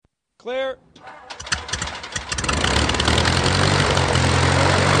Clear.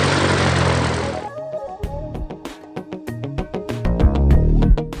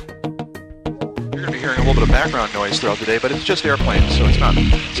 You're going to be hearing a little bit of background noise throughout the day, but it's just airplanes, so it's not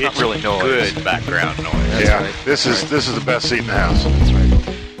really noise. Good background noise. Yeah, right. this is the best seat in the house. That's right.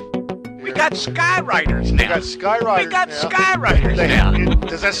 We got Skywriters now. We got Skywriters. We got now. Skywriters now.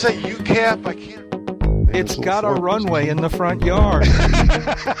 Does that say UCAP? I can't. It's got a runway in the front yard.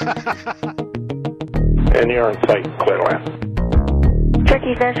 And you're on site, Clearland.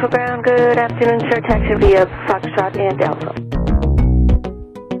 Turkey Central Ground, good afternoon, sir. Taxi via Foxtrot and Delta.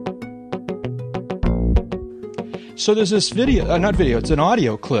 So there's this video, not video, it's an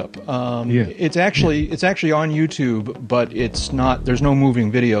audio clip. It's actually on YouTube, but it's not. There's no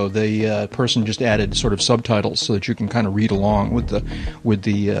moving video. The person just added sort of subtitles so that you can kind of read along with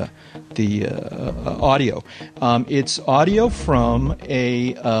the audio. It's audio from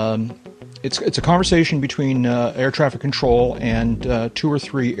a. It's a conversation between air traffic control and 2 or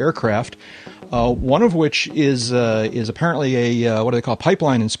 3 aircraft. One of which is apparently a what do they call,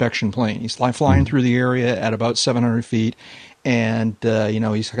 pipeline inspection plane. He's flying through the area at about 700 feet, and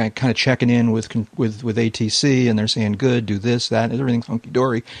he's kind of checking in with ATC, and they're saying, "Good, do this, that, everything's hunky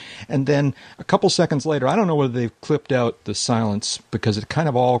dory." And then a couple seconds later, I don't know whether they've clipped out the silence because it kind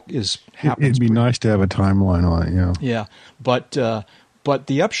of all is happening. It'd be nice to have a timeline on it, yeah. Yeah, but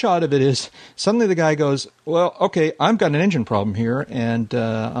the upshot of it is suddenly the guy goes, well, okay, I've got an engine problem here, and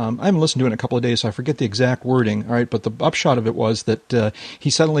I haven't listened to it in a couple of days, so I forget the exact wording, all right? But the upshot of it was that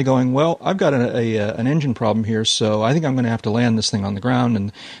he's suddenly going, well, I've got an engine problem here, so I think I'm going to have to land this thing on the ground. And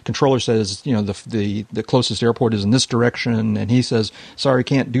the controller says, the closest airport is in this direction, and he says, sorry,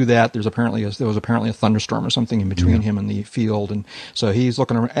 can't do that. There was apparently a thunderstorm or something in between him and the field, and so he's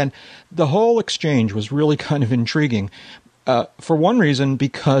looking around. And the whole exchange was really kind of intriguing. For one reason,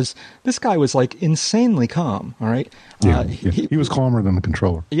 because this guy was like insanely calm, all right? He was calmer than the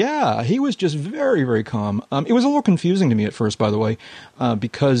controller. Yeah, he was just very, very calm. It was a little confusing to me at first, by the way,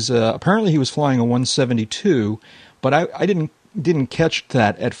 because apparently he was flying a 172, but I didn't catch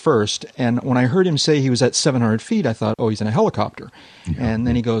that at first. And when I heard him say he was at 700 feet, I thought, oh, he's in a helicopter. Yeah. And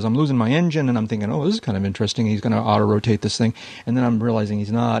then he goes, I'm losing my engine, and I'm thinking, oh, this is kind of interesting. He's going to auto-rotate this thing. And then I'm realizing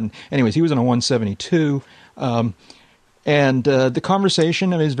he's not. And anyways, he was in a 172. And the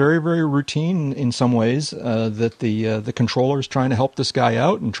conversation is very, very routine in some ways. That the controller is trying to help this guy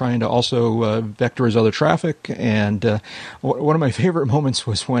out and trying to also vector his other traffic. And one of my favorite moments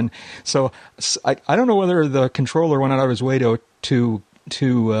was when. So I don't know whether the controller went out of his way to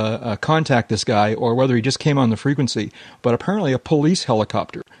contact this guy or whether he just came on the frequency. But apparently, a police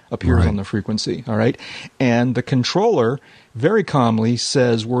helicopter appears on the frequency. All right, and the controller very calmly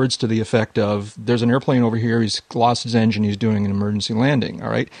says words to the effect of, there's an airplane over here, he's lost his engine, he's doing an emergency landing, all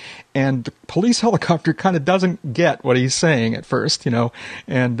right? And the police helicopter kind of doesn't get what he's saying at first, and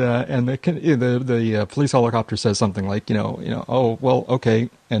the police helicopter says something like, oh, well, okay.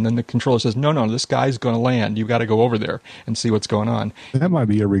 And then the controller says, no, this guy's going to land. You've got to go over there and see what's going on. That might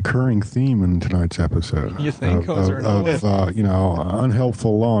be a recurring theme in tonight's episode. You think? Of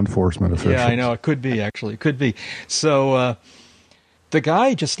unhelpful law enforcement officials. Yeah, I know. It could be, actually. It could be. So the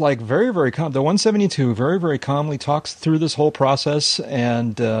guy just very, very calm. The 172 very, very calmly talks through this whole process.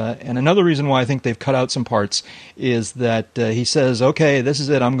 And another reason why I think they've cut out some parts is that he says, okay, this is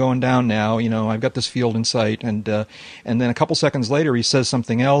it. I'm going down now. I've got this field in sight. And then a couple seconds later, he says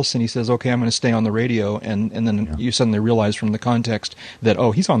something else. And he says, okay, I'm going to stay on the radio. And then you suddenly realize from the context that,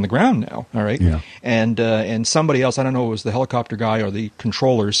 oh, he's on the ground now. All right. Yeah. And somebody else, I don't know, it was the helicopter guy or the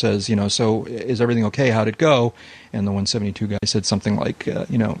controller, says, so is everything okay? How'd it go? And the 172 guy said something like,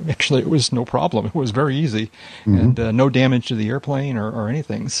 actually it was no problem. It was very easy, and no damage to the airplane or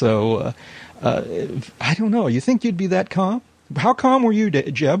anything. So I don't know. You think you'd be that calm? How calm were you,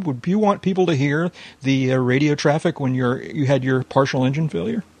 Jeb? Would you want people to hear the radio traffic when you had your partial engine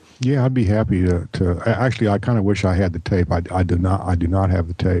failure? Yeah, I'd be happy to. Actually, I kind of wish I had the tape. I do not have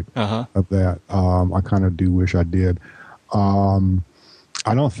the tape of that. I kind of do wish I did. I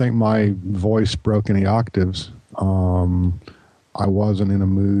don't think my voice broke any octaves. I wasn't in a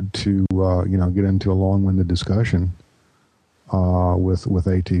mood to get into a long-winded discussion with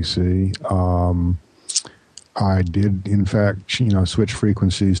ATC. I did, in fact, switch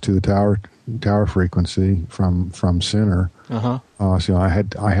frequencies to the tower frequency from center. So I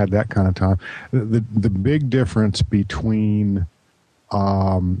had that kind of time. The big difference between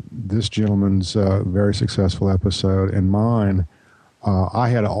this gentleman's very successful episode and mine, I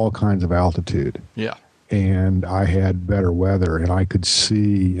had all kinds of altitude. Yeah. And I had better weather, and I could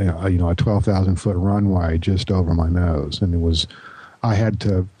see, a 12,000-foot runway just over my nose, and it was I had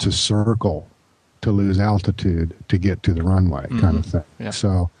to circle to lose altitude to get to the runway, kind of thing. Yeah.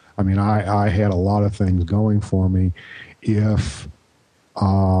 So, I mean, I had a lot of things going for me. If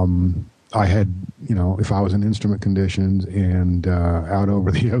I had, if I was in instrument conditions and out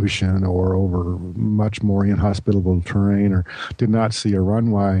over the ocean or over much more inhospitable terrain or did not see a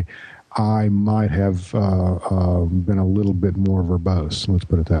runway, I might have been a little bit more verbose. Let's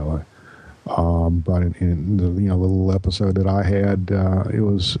put it that way. But in the little episode that I had, it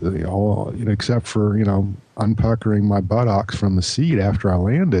was all except for unpuckering my buttocks from the seat after I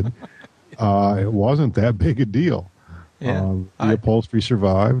landed. It wasn't that big a deal. Yeah. The upholstery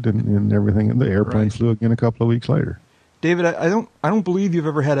survived and everything, and the airplane flew again a couple of weeks later. David, I don't believe you've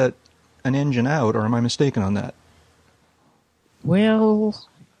ever had an engine out, or am I mistaken on that? Well,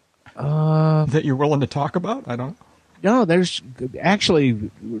 that you're willing to talk about? I don't know. No, there's actually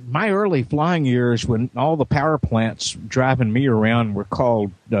my early flying years when all the power plants driving me around were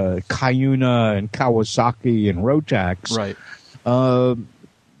called Kayuna and Kawasaki and Rotax. Right.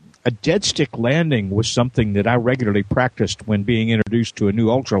 A dead stick landing was something that I regularly practiced when being introduced to a new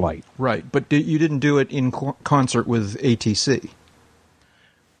ultralight. Right, but you didn't do it in concert with ATC.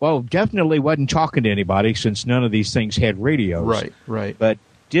 Well, definitely wasn't talking to anybody since none of these things had radios. Right. But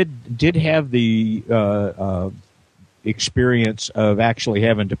did have the experience of actually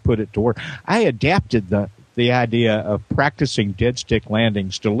having to put it to work. I adapted the idea of practicing dead stick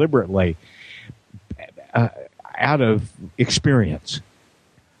landings deliberately out of experience.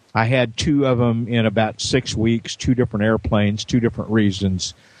 I had 2 of them in about 6 weeks, 2 different airplanes, 2 different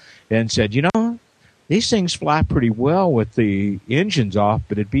reasons, and said, these things fly pretty well with the engines off,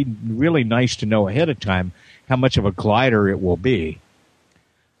 but it'd be really nice to know ahead of time how much of a glider it will be.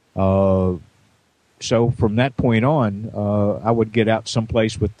 So from that point on, I would get out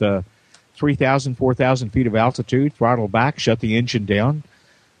someplace with 3,000, 4,000 feet of altitude, throttle back, shut the engine down,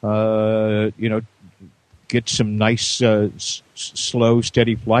 get some nice, slow,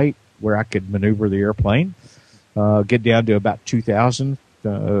 steady flight where I could maneuver the airplane, get down to about 2,000,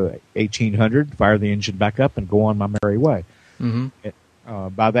 1,800, fire the engine back up, and go on my merry way. Mm-hmm.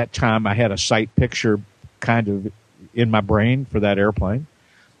 By that time, I had a sight picture kind of in my brain for that airplane,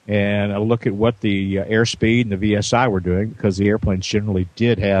 and I look at what the airspeed and the VSI were doing, because the airplanes generally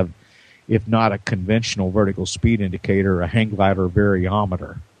did have, if not a conventional vertical speed indicator, a hang glider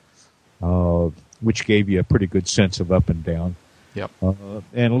variometer, which gave you a pretty good sense of up and down. Yep.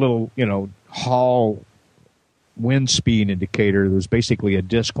 And a little, Hall wind speed indicator that was basically a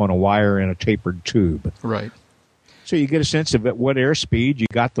disc on a wire in a tapered tube. Right. So you get a sense of at what airspeed you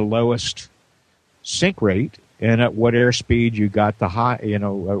got the lowest sink rate, and at what airspeed you got the high,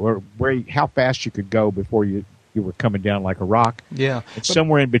 or how fast you could go before you were coming down like a rock. Yeah. And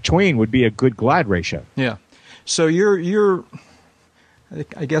somewhere in between would be a good glide ratio. Yeah. So you're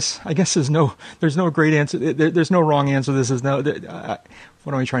I guess there's no great answer. There's no wrong answer. This is no.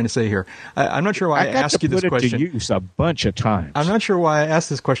 What am I trying to say here? I'm not sure why I asked you this question. I got to put it to use a bunch of times. I'm not sure why I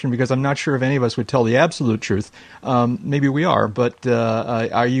asked this question, because I'm not sure if any of us would tell the absolute truth. Maybe we are, but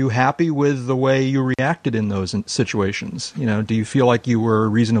are you happy with the way you reacted in those situations? Do you feel like you were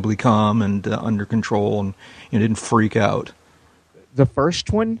reasonably calm and under control and didn't freak out? The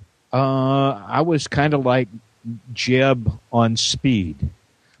first one, I was kind of like Jeb on speed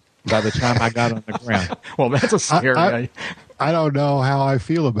by the time I got on the ground. Well, that's a scary. I don't know how I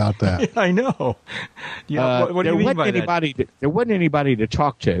feel about that. Yeah, I know. What do you mean by that? There wasn't anybody to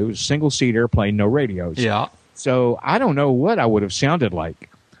talk to. It was a single-seat airplane, no radios. Yeah. So I don't know what I would have sounded like.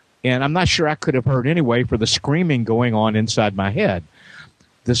 And I'm not sure I could have heard anyway for the screaming going on inside my head.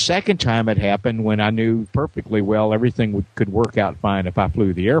 The second time it happened, when I knew perfectly well everything could work out fine if I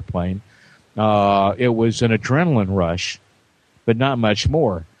flew the airplane, it was an adrenaline rush, but not much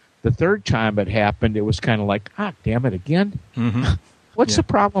more. The third time it happened, it was kind of like, damn it, again? Mm-hmm. What's the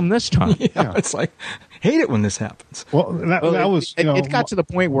problem this time? Yeah, it's like, hate it when this happens. Well, that was... It got to the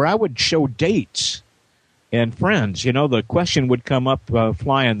point where I would show dates and friends. The question would come up,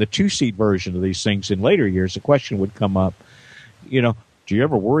 flying the 2-seat version of these things in later years, the question would come up, do you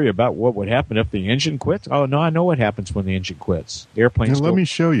ever worry about what would happen if the engine quits? Oh, no, I know what happens when the engine quits. The airplane's let me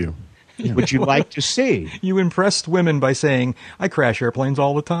show you. Would you like to see? You impressed women by saying, I crash airplanes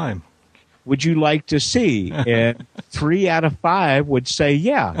all the time. Would you like to see? And 3 out of 5 would say,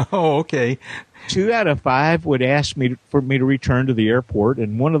 yeah. Oh, okay. 2 out of 5 would ask me for me to return to the airport,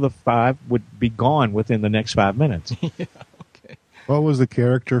 and 1 of the 5 would be gone within the next 5 minutes. Yeah, okay. What was the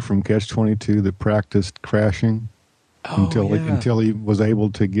character from Catch-22 that practiced crashing until he was able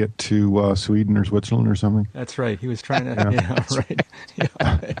to get to Sweden or Switzerland or something? That's right. He was trying to. Yeah, right.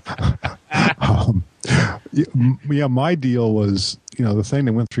 Yeah. Yeah, my deal was, the thing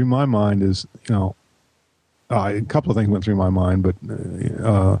that went through my mind is, a couple of things went through my mind, but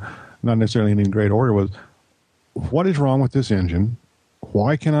not necessarily in any great order, was what is wrong with this engine?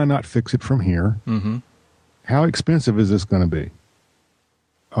 Why can I not fix it from here? Mm-hmm. How expensive is this going to be?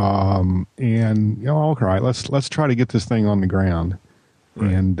 And all right, let's try to get this thing on the ground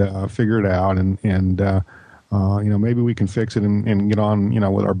and figure it out, and maybe we can fix it and get on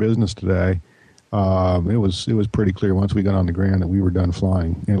with our business today. It was pretty clear once we got on the ground that we were done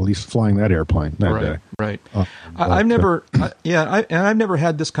flying, at least flying that airplane that day. Right. I've never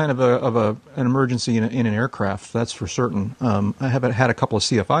had this kind of an emergency in an aircraft. That's for certain. I haven't had a couple of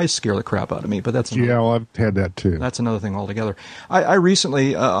CFIs scare the crap out of me, but that's I've had that too. That's another thing altogether. I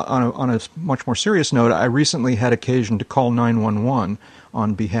recently, on a much more serious note, I recently had occasion to call 911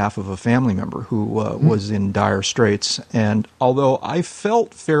 on behalf of a family member who was in dire straits, and although I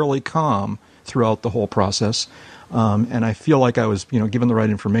felt fairly calm throughout the whole process, and I feel like I was, given the right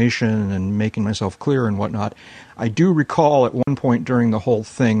information and making myself clear and whatnot, I do recall at one point during the whole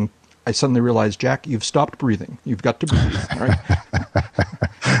thing, I suddenly realized, Jack, you've stopped breathing. You've got to breathe, right?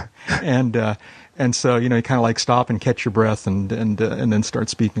 And so, you kind of like stop and catch your breath and then start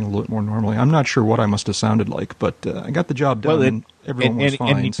speaking a little bit more normally. I'm not sure what I must have sounded like, but I got the job done, and everyone was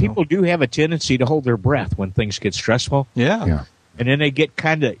fine. And people do have a tendency to hold their breath when things get stressful. Yeah. And then they get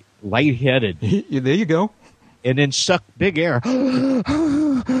kind of lightheaded. There you go. And then suck big air.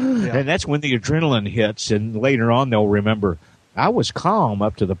 And that's when the adrenaline hits, and later on they'll remember, I was calm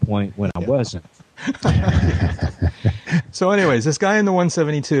up to the point when I wasn't. So anyways, this guy in the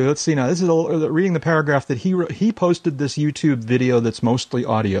 172, let's see now, this is reading the paragraph that he wrote. He posted this YouTube video that's mostly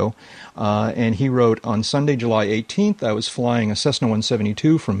audio, and he wrote, on Sunday, July 18th, I was flying a Cessna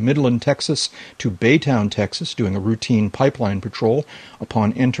 172 from Midland, Texas to Baytown, Texas, doing a routine pipeline patrol.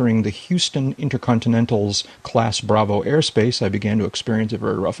 Upon entering the Houston Intercontinental's Class Bravo airspace, I began to experience a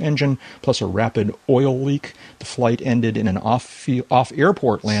very rough engine, plus a rapid oil leak. The flight ended in an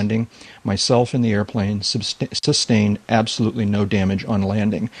off-airport landing. Myself and the airplane sustained absolutely no damage on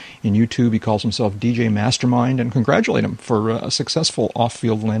landing. In YouTube, he calls himself DJ Mastermind, and congratulate him for a successful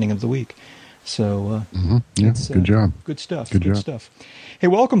off-field landing of the week. So, good job. Good stuff. Good stuff. Hey,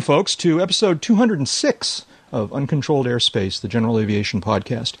 welcome, folks, to episode 206 of Uncontrolled Airspace, the General Aviation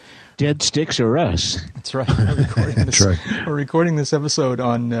Podcast. Dead sticks or us. That's right. We're recording this episode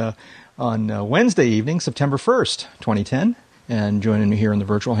on Wednesday evening, September 1st, 2010. And joining me here in the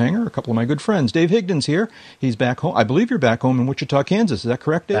virtual hangar, a couple of my good friends. Dave Higdon's here. He's back home. I believe you're back home in Wichita, Kansas. Is that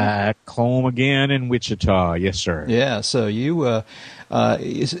correct, Dave? Back home again in Wichita. Yes, sir. Yeah, so you,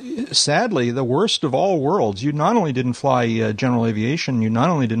 sadly, the worst of all worlds. You not only didn't fly general aviation, you not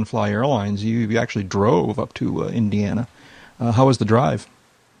only didn't fly airlines, you actually drove up to Indiana. How was the drive?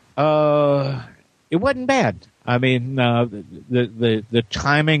 It wasn't bad. I mean, the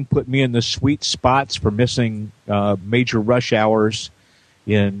timing put me in the sweet spots for missing major rush hours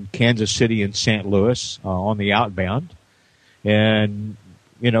in Kansas City and St. Louis on the outbound, and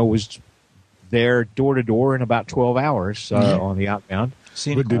was there door to door in about 12 hours on the outbound.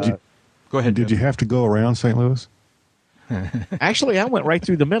 Go ahead. Did you have to go around St. Louis? Actually, I went right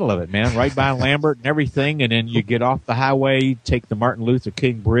through the middle of it, man, right by Lambert and everything, and then you get off the highway, take the Martin Luther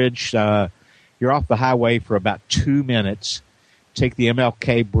King Bridge. You're off the highway for about 2 minutes, take the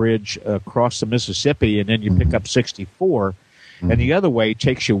MLK Bridge across the Mississippi, and then you pick up 64. And the other way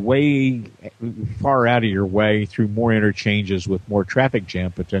takes you way far out of your way through more interchanges with more traffic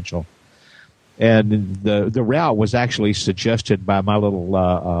jam potential. And the route was actually suggested by my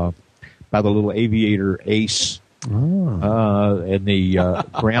little by the little Aviator Ace. And the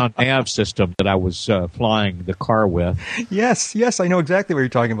ground nav system that I was flying the car with. Yes, I know exactly what you're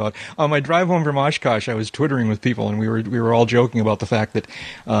talking about. On my drive home from Oshkosh, I was twittering with people, and we were all joking about the fact that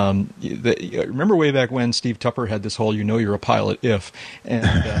remember way back when Steve Tupper had this whole "you're a pilot if,"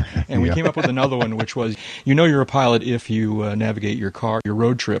 and we came up with another one, which was you're a pilot if you navigate your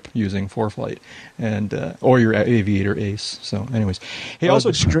road trip using ForeFlight and or your Aviator Ace. So, anyways, hey,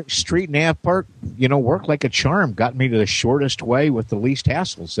 also street nav park, worked like a charm. Got me to the shortest way with the least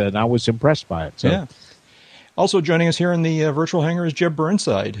hassles, and I was impressed by it. So. Yeah. Also joining us here in the virtual hangar is Jeb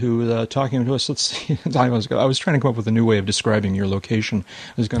Burnside, who talking to us. Let's see. I was trying to come up with a new way of describing your location.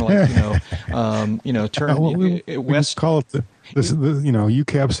 I was going to turn west. Call it the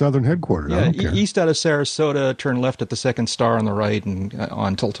UCAP Southern Headquarters. Yeah, east out of Sarasota, turn left at the second star on the right, and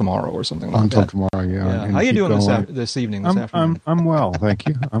until tomorrow or something like that. Until tomorrow, yeah. How you doing this evening? This afternoon? I'm well, thank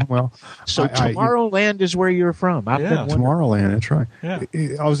you. I'm well. So Tomorrowland is where you're from. Tomorrowland. That's right. Yeah.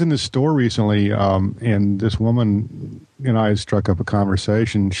 I was in the store recently, and this woman and I struck up a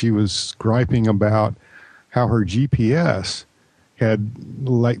conversation. She was griping about how her GPS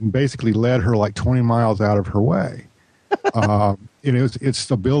had basically led her 20 miles out of her way. It's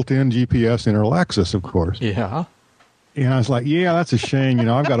the built-in GPS in her Lexus, of course. Yeah. And I was like, yeah, that's a shame.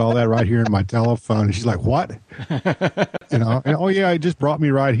 I've got all that right here in my telephone. And she's like, what? And, oh, yeah, it just brought me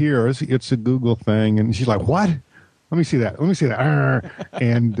right here. It's a Google thing. And she's like, what? Let me see that.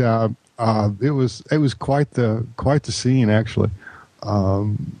 And it was quite the scene, actually.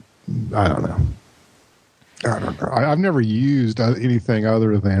 I don't know. I've never used anything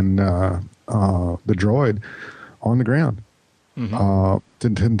other than the Droid on the ground to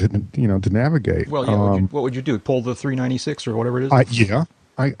navigate. Well, yeah, what would you do? Pull the 396 or whatever it is?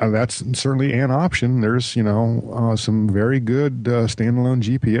 That's certainly an option. There's some very good standalone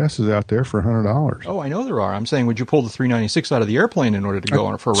GPSs out there for $100. Oh, I know there are. I'm saying, would you pull the 396 out of the airplane in order to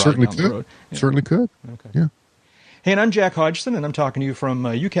go for a ride down the road? Yeah. Certainly could. Okay. Yeah. Hey, and I'm Jack Hodgson, and I'm talking to you from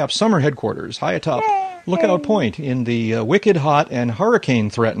UCAP summer headquarters, high atop Lookout Point in the wicked hot and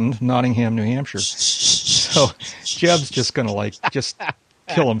hurricane-threatened Nottingham, New Hampshire. So Jeb's just going to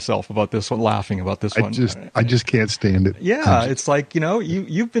kill himself about this one, laughing about this one. I just can't stand it. Yeah, it's like,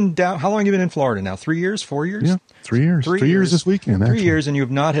 you've been down. How long have you been in Florida now? 3 years? 4 years? Yeah, 3 years. 3 years this weekend, actually. 3 years, and you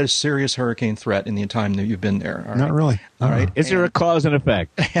have not had a serious hurricane threat in the time that you've been there. All right? Not really. All right. Is there a cause and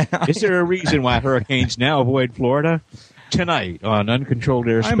effect? Is there a reason why hurricanes now avoid Florida? Tonight on Uncontrolled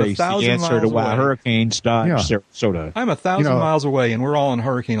Airspace, the answer to why hurricanes dodge Sarasota. I'm 1,000 miles away, and we're all on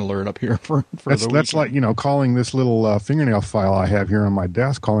hurricane alert up here for the weekend. That's like, calling this little fingernail file I have here on my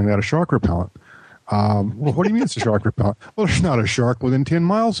desk, calling that a shark repellent. Well, what do you mean it's a shark repellent? Well, there's not a shark within 10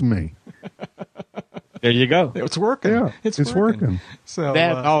 miles of me. There you go. It's working. Yeah, it's working. So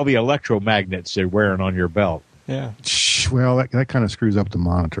all the electromagnets they're wearing on your belt. Yeah. Well, that kind of screws up the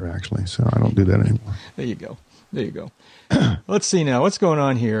monitor, actually, so I don't do that anymore. There you go. Let's see now. What's going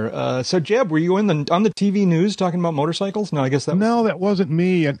on here? So, Jeb, were you on the TV news talking about motorcycles? No, I guess that wasn't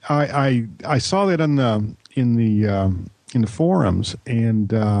me. I saw that in the forums,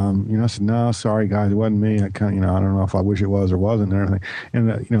 and I said, no, sorry guys, it wasn't me. I kind of, I don't know if I wish it was or wasn't and everything.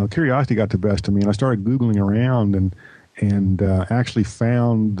 And curiosity got the best of me, and I started Googling around and actually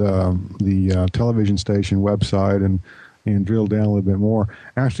found the television station website and drilled down a little bit more.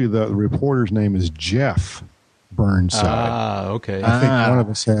 Actually, the reporter's name is Jeff Burnside. Ah, okay. I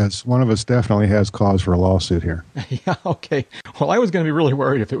think one of us definitely has cause for a lawsuit here. Yeah, okay. Well, I was going to be really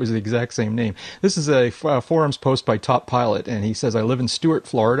worried if it was the exact same name. This is a forums post by Top Pilot, and he says, I live in Stuart,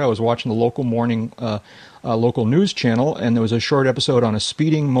 Florida. I was watching the local morning local news channel, and there was a short episode on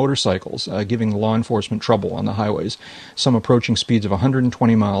speeding motorcycles, giving law enforcement trouble on the highways, some approaching speeds of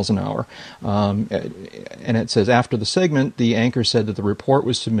 120 miles an hour. And it says, after the segment, the anchor said that the report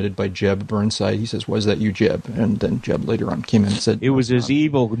was submitted by Jeb Burnside. He says, was that you, Jeb? And then Jeb later on came in and said, it was his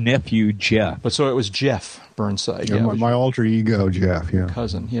evil nephew, Jeff. But so it was Jeff Burnside. Yeah, my alter ego, Jeff, yeah.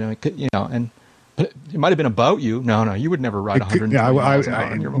 Cousin, but it might have been about you. No, you would never ride 120 miles an hour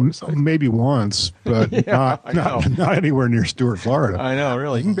on your motorcycle. Maybe once, but not anywhere near Stuart, Florida. I know,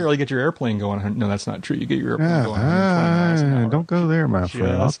 really. You can barely get your airplane going. No, that's not true. You get your airplane going 120 miles an hour. Don't go there, my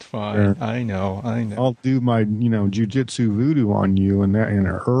friend. Just fine. I know. I'll do my, jujitsu voodoo on you, and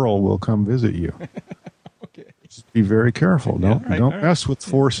Earl will come visit you. Okay. Just be very careful. Don't mess with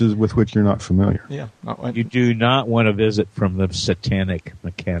forces with which you're not familiar. Yeah. You do not want to visit from the satanic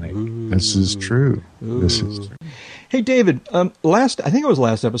mechanic. This is true. This is true. Hey, David, I think it was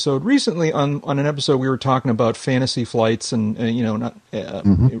last episode, recently on an episode we were talking about fantasy flights and,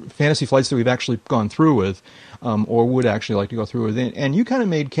 fantasy flights that we've actually gone through with or would actually like to go through with. And you kind of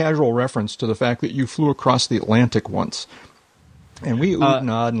made casual reference to the fact that you flew across the Atlantic once. And we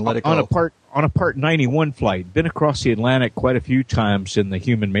nod and let it go. On a Part 91 flight, been across the Atlantic quite a few times in the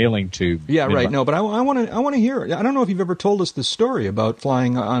human mailing tube. Yeah, right. No, but I want to hear it. I don't know if you've ever told us this story about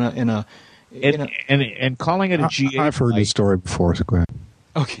flying and calling it a GA. I've heard this story before, so go ahead.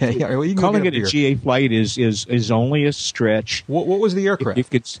 Okay, yeah, well, you can calling it a GA flight is only a stretch. What was the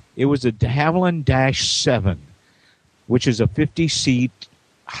aircraft? It was a de Havilland -7, which is a 50-seat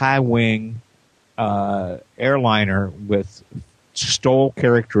high-wing airliner with STOL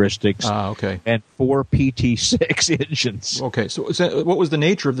characteristics and 4 PT6 engines. Okay, so what was the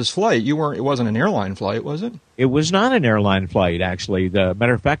nature of this flight? It wasn't an airline flight, was it? It was not an airline flight, actually. The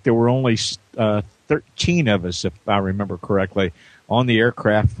matter of fact, there were only 13 of us, if I remember correctly, on the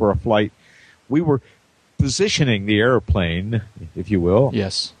aircraft for a flight. We were positioning the airplane, if you will,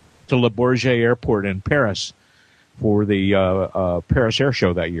 yes, to Le Bourget Airport in Paris for the Paris Air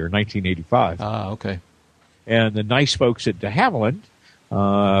Show that year, 1985. Okay. And the nice folks at de Havilland,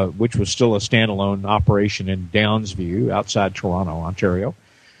 which was still a standalone operation in Downsview outside Toronto, Ontario,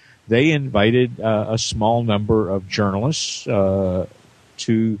 they invited a small number of journalists to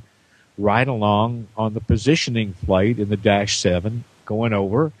ride along on the positioning flight in the Dash 7 going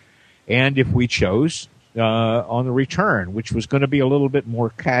over, and if we chose, on the return, which was going to be a little bit more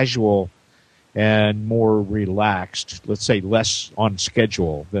casual and more relaxed, let's say less on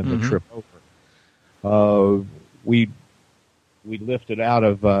schedule than the trip over. We lifted out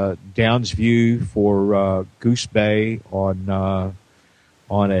of Downs View for Goose Bay on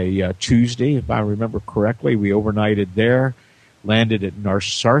a Tuesday, if I remember correctly. We overnighted there, landed at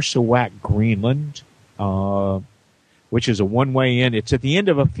Narsarsuaq, Greenland, which is a one-way in. It's at the end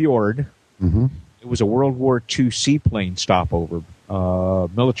of a fjord. Mm-hmm. It was a World War II seaplane stopover,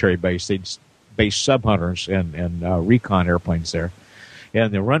 military base. They'd base sub-hunters and recon airplanes there.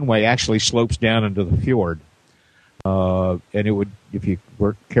 And the runway actually slopes down into the fjord. And it would, if you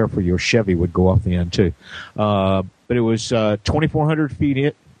weren't careful, your Chevy would go off the end too. But it was 2,400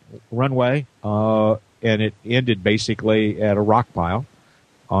 feet runway, and it ended basically at a rock pile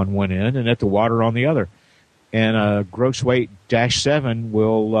on one end and at the water on the other. And a gross weight Dash 7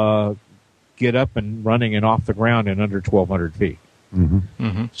 will get up and running and off the ground in under 1,200 feet. Mm-hmm.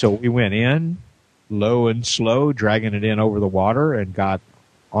 Mm-hmm. So we went in low and slow, dragging it in over the water, and got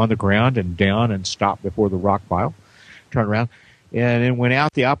on the ground and down and stopped before the rock pile, turned around, and then went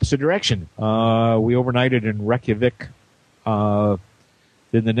out the opposite direction. We overnighted in Reykjavik. Then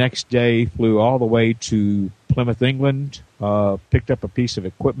the next day flew all the way to Plymouth, England, picked up a piece of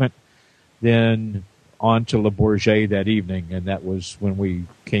equipment, then on to Le Bourget that evening, and that was when we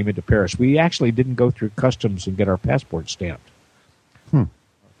came into Paris. We actually didn't go through customs and get our passport stamped.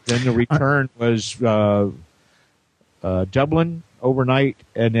 Then the return was Dublin overnight,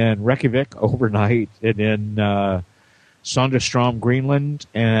 and then Reykjavik overnight, and then Sondrestrom, Greenland,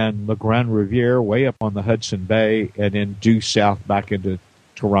 and Le Grand Riviere way up on the Hudson Bay, and then due south back into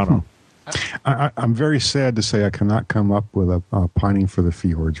Toronto. I'm very sad to say I cannot come up with a Pining for the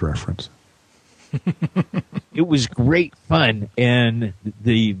Fjords reference. It was great fun, and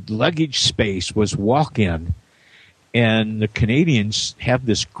the luggage space was walk-in, and the Canadians have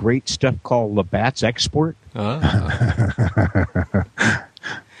this great stuff called Labatt's Export. And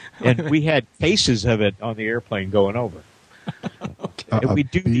we had cases of it on the airplane going over. And we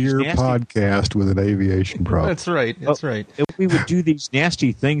do beer these podcast with an aviation problem. That's right. That's right. We would do these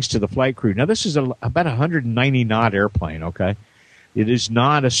nasty things to the flight crew. Now, this is about 190 knot airplane, okay? It is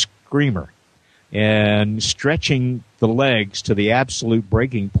not a screamer. And stretching the legs to the absolute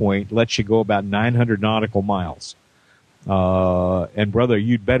breaking point lets you go about 900 nautical miles. And, brother,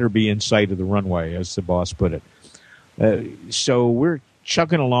 you'd better be in sight of the runway, as the boss put it. So we're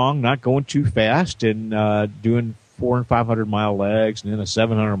chugging along, not going too fast, and doing 400 and 500 mile legs, and then a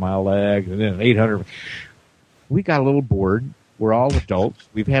 700 mile leg, and then an 800. We got a little bored. We're all adults.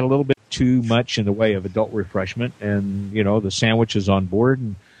 We've had a little bit too much in the way of adult refreshment, and the sandwiches on board.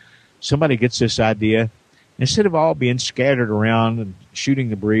 And somebody gets this idea: instead of all being scattered around and shooting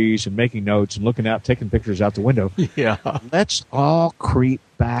the breeze and making notes and looking out, taking pictures out the window, let's all creep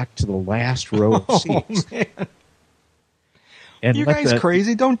back to the last row of seats. Man. And you guys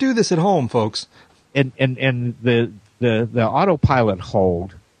crazy? Don't do this at home, folks. And the autopilot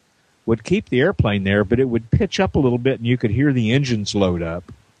hold would keep the airplane there, but it would pitch up a little bit, and you could hear the engines load up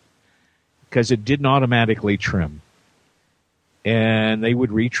because it didn't automatically trim. And they would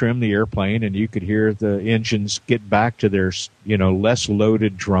retrim the airplane, and you could hear the engines get back to their less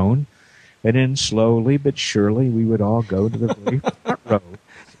loaded drone, and then slowly but surely we would all go to the very front row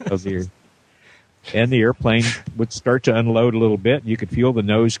of the. And the airplane would start to unload a little bit, and you could feel the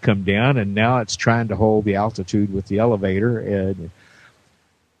nose come down, and now it's trying to hold the altitude with the elevator, and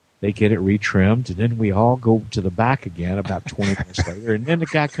they get it retrimmed, and then we all go to the back again about 20 minutes later, and then the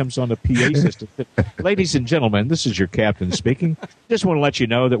guy comes on the PA system. Ladies and gentlemen, this is your captain speaking. Just want to let you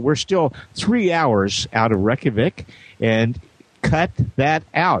know that we're still 3 hours out of Reykjavik, and cut that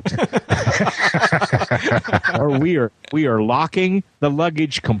out. Or we are locking the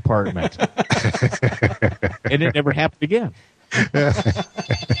luggage compartment. And it never happened again.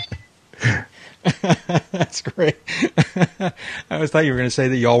 That's great. I always thought you were going to say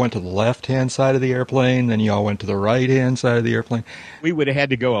that you all went to the left-hand side of the airplane, then you all went to the right-hand side of the airplane. We would have had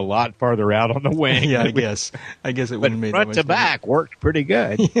to go a lot farther out on the wing. Yeah, I guess it wouldn't have made front to back worked pretty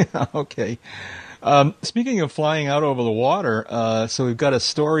good. Yeah, okay. Speaking of flying out over the water, so we've got a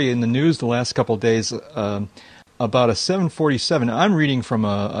story in the news the last couple of days about a 747. I'm reading from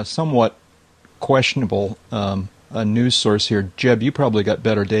a somewhat questionable a news source here. Jeb, you probably got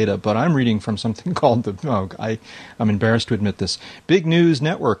better data, but I'm reading from something called I'm embarrassed to admit this,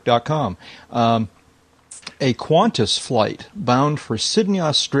 bignewsnetwork.com. A Qantas flight bound for Sydney,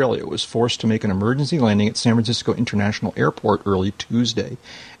 Australia was forced to make an emergency landing at San Francisco International Airport early Tuesday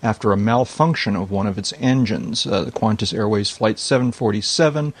after a malfunction of one of its engines. The Qantas Airways Flight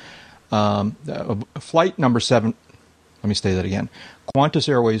 747, flight number 7, let me say that again. Qantas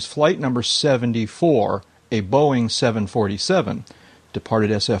Airways Flight number 74, a Boeing 747, departed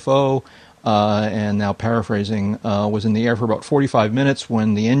SFO, and now paraphrasing, was in the air for about 45 minutes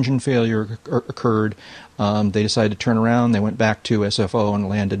when the engine failure occurred. They decided to turn around. They went back to SFO and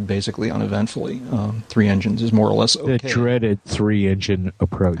landed basically uneventfully. 3 engines is more or less okay. The dreaded 3-engine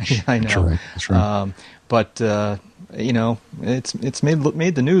approach. Yeah, I know. That's right. But it's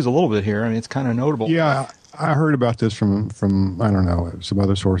made the news a little bit here. I mean, it's kind of notable. Yeah, I heard about this from I don't know, some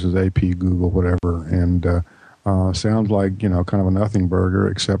other sources, AP, Google, whatever, and sounds like, kind of a nothing burger,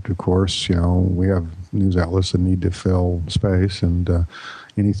 except, of course, we have news outlets that need to fill space, and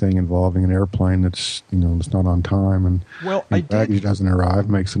anything involving an airplane that's, that's not on time and baggage doesn't arrive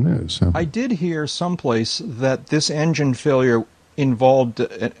makes the news. So. I did hear someplace that this engine failure involved,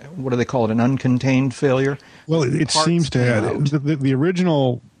 what do they call it, an uncontained failure? Well, it seems to have. The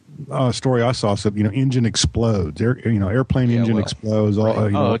original story I saw said, engine explodes. Airplane engine explodes.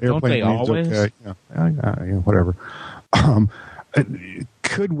 Right. Airplane don't they always? Okay. Whatever. It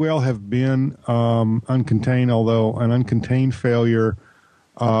could well have been uncontained, although an uncontained failure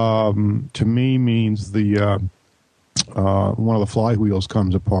to me means the one of the flywheels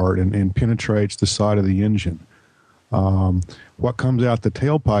comes apart and penetrates the side of the engine. What comes out the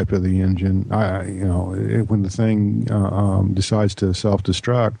tailpipe of the engine, when the thing decides to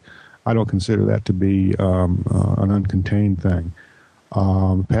self-destruct, I don't consider that to be an uncontained thing.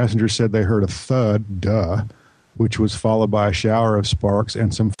 Passengers said they heard a thud, which was followed by a shower of sparks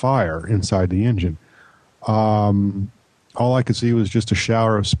and some fire inside the engine. All I could see was just a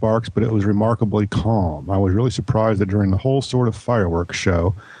shower of sparks, but it was remarkably calm. I was really surprised that during the whole sort of fireworks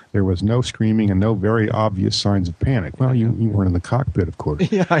show, there was no screaming and no very obvious signs of panic. Well, you weren't in the cockpit, of course.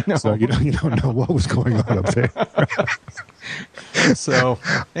 Yeah, I know. So you don't know what was going on up there. So,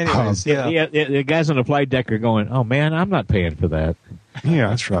 anyways, the guys on the flight deck are going, "Oh man, I'm not paying for that."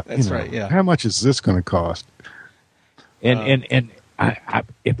 Yeah, that's right. That's right. Yeah. How much is this going to cost? And I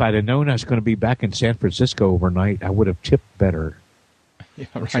if I'd have known I was going to be back in San Francisco overnight, I would have tipped better. Yeah,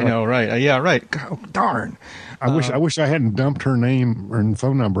 right. I know, right? Yeah, right. God, darn. I wish I hadn't dumped her name and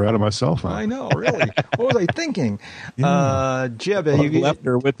phone number out of my cell phone. I know, really. What was I thinking? Jeb, you left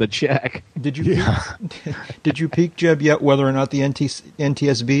her with the check. Did you peek, Jeb, yet whether or not the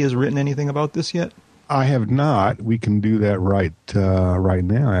NTSB has written anything about this yet? I have not. We can do that right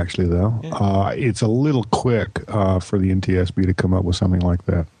now, actually, though. Yeah. It's a little quick for the NTSB to come up with something like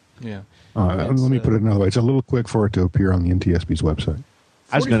that. Yeah. Let me put it another way. It's a little quick for it to appear on the NTSB's website.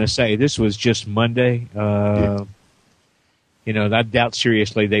 I was going to say, this was just Monday. I doubt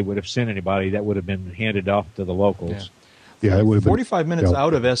seriously they would have sent anybody. That would have been handed off to the locals. Yeah, it would have been 45 minutes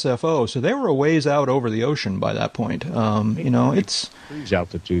out of SFO, so they were a ways out over the ocean by that point. It's cruise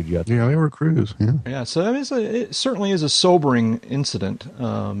altitude yet. Yeah, they were cruise. Yeah. Yeah. So it certainly is a sobering incident.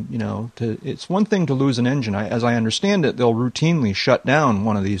 It's one thing to lose an engine. As I understand it, they'll routinely shut down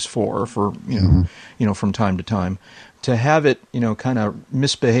one of these 4 for from time to time. To have it, kind of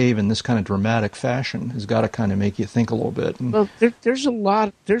misbehave in this kind of dramatic fashion has got to kind of make you think a little bit. Well, there's a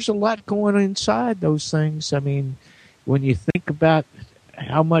lot going on inside those things. I mean, when you think about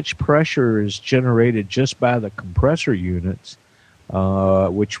how much pressure is generated just by the compressor units,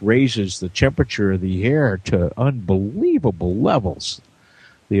 which raises the temperature of the air to unbelievable levels,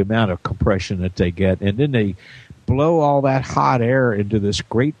 the amount of compression that they get, and then they blow all that hot air into this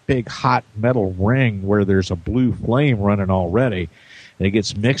great big hot metal ring where there's a blue flame running already, and it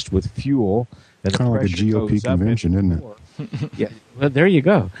gets mixed with fuel. And kind of like a GOP convention, isn't it? Yeah, well, there you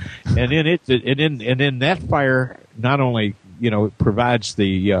go. And then that fire not only provides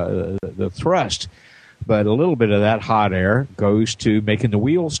the thrust, but a little bit of that hot air goes to making the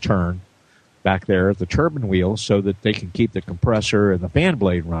wheels turn back there, the turbine wheels, so that they can keep the compressor and the fan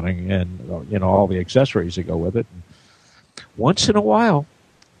blade running, and all the accessories that go with it. And once in a while,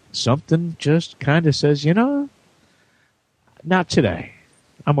 something just kind of says, not today.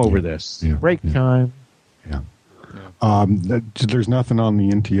 I'm over this. Yeah, Break time. Yeah. There's nothing on the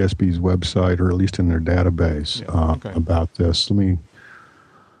NTSB's website, or at least in their database, about this. Let me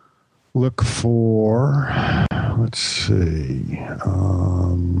look for. Let's see.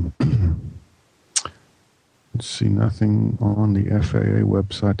 Let's see. Nothing on the FAA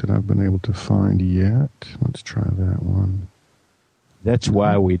website that I've been able to find yet. Let's try that one. That's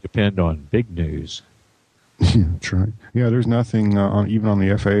why we depend on big news. Yeah, that's right. Yeah, there's nothing even on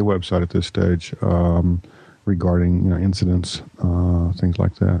the FAA website at this stage. regarding incidents, things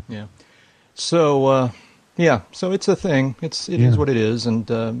like that. Yeah. So so it's a thing. It is what it is, and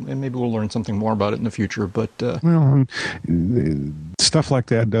maybe we'll learn something more about it in the future. But stuff like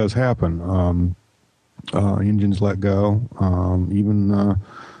that does happen. Engines let go, even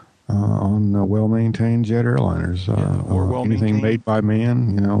on well-maintained jet airliners. Or anything made by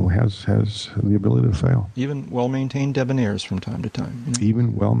man, has the ability to fail. Even well-maintained debonaires from time to time.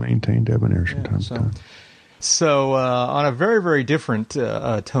 Even well-maintained debonaires from time to time. So on a very, very different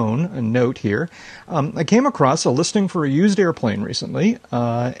tone and note here, I came across a listing for a used airplane recently,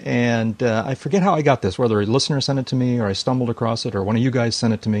 and I forget how I got this, whether a listener sent it to me or I stumbled across it or one of you guys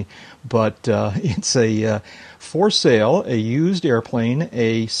sent it to me, but it's a for sale, a used airplane,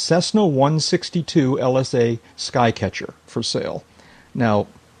 a Cessna 162 LSA Skycatcher for sale. Now,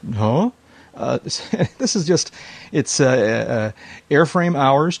 this is just, it's airframe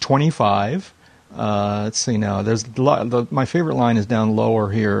hours 25. Let's see now. There's my favorite line is down lower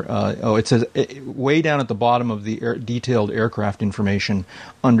here. It says way down at the bottom of the detailed aircraft information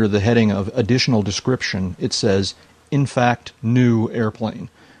under the heading of additional description. It says, in fact, new airplane.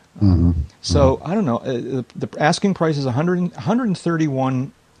 So I don't know. The asking price is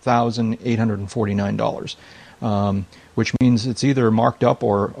 $131,849, which means it's either marked up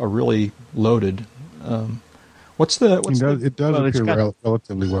or really loaded. It does appear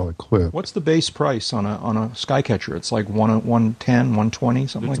relatively well equipped. What's the base price on a Skycatcher? It's like 110, 120,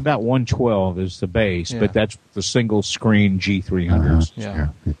 something like that. It's about 112 is the base, but that's the single screen G300s. Yeah.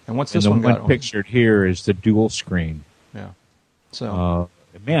 And what's this one? And the one pictured here is the dual screen. Yeah. So,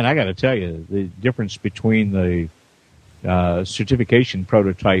 man, I got to tell you, the difference between the certification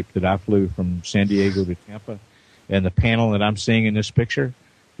prototype that I flew from San Diego to Tampa and the panel that I'm seeing in this picture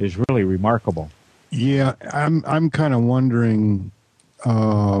is really remarkable. Yeah, I'm kind of wondering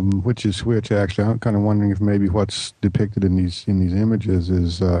which is which. Actually, I'm kind of wondering if maybe what's depicted in these images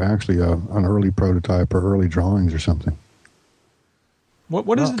is actually an early prototype or early drawings or something.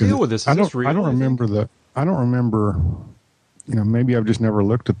 What is the deal with this? I don't remember. Maybe I've just never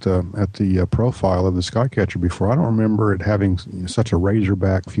looked at the profile of the Skycatcher before. I don't remember it having such a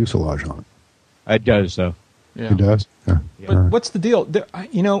razorback fuselage on it. It does, though. Yeah. It does. Yeah. But what's the deal?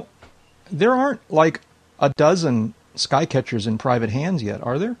 There aren't like a dozen Skycatchers in private hands yet,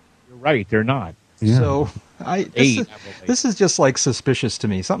 are there? You're right, they're not. Yeah. So this is just like suspicious to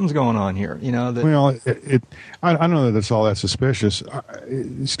me. Something's going on here. I know that it's all that suspicious.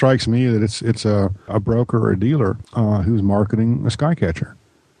 It strikes me that it's a broker or a dealer who's marketing a Skycatcher.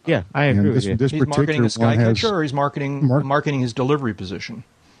 Yeah, I agree with you. He's marketing a Skycatcher, or he's marketing his delivery position.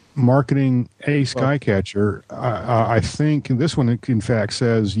 Marketing a Skycatcher. I think this one, in fact,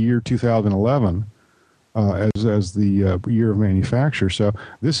 says year 2011 as the year of manufacture. So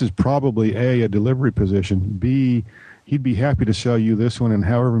this is probably a delivery position. B, he'd be happy to sell you this one and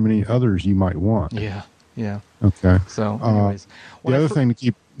however many others you might want. Yeah. Okay. So, anyways, the other thing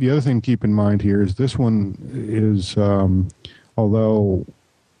to keep in mind here is this one is although.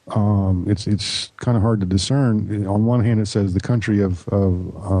 It's kind of hard to discern. On one hand, it says the country of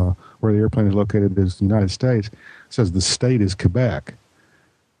where the airplane is located is the United States. It says the state is Quebec,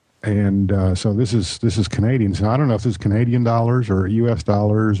 and so this is Canadian. So I don't know if this is Canadian dollars or U.S.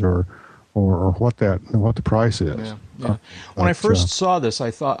 dollars or what the price is. Yeah. When I first saw this,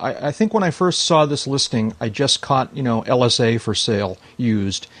 I think when I first saw this listing, I just caught LSA for sale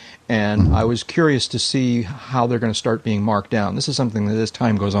used. And I was curious to see how they're going to start being marked down. This is something that as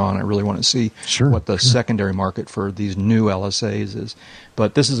time goes on, I really want to see what the secondary market for these new LSAs is.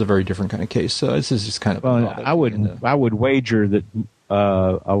 But this is a very different kind of case. So this is just kind of. Well, I would wager that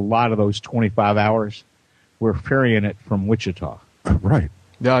a lot of those 25 hours were ferrying it from Wichita. Right.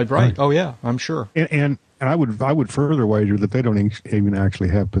 Yeah. Right. Oh yeah, I'm sure. And I would further wager that they don't even actually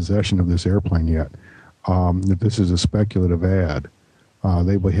have possession of this airplane yet. That this is a speculative ad.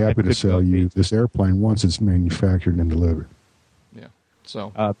 They'll be happy to sell you this airplane once it's manufactured and delivered. Yeah.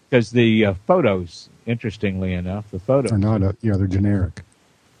 So because the photos, interestingly enough, are not they're generic.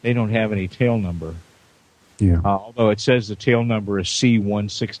 They don't have any tail number. Yeah. Although it says the tail number is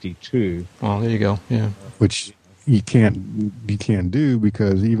C162. Oh, there you go. Yeah. Which you can't do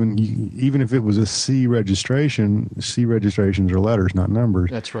because even if it was a C registrations are letters, not numbers.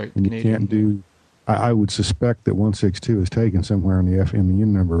 That's right. And you can't do. I would suspect that 162 is taken somewhere in the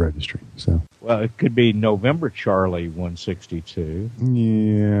N number registry. So. Well, it could be November Charlie 162.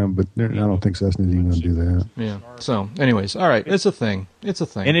 Yeah, but I don't think Cessna's even going to do that. Yeah. So, anyways, all right, it's a thing.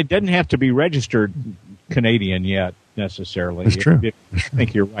 And it doesn't have to be registered Canadian yet necessarily. That's true. I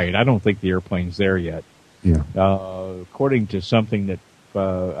think you're right. I don't think the airplane's there yet. Yeah. According to something that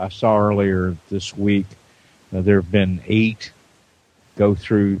I saw earlier this week, There have been 8 go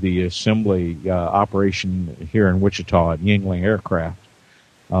through the assembly operation here in Wichita at Yingling Aircraft.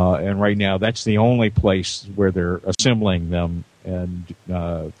 And right now, that's the only place where they're assembling them and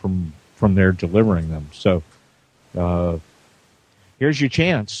from there delivering them. So here's your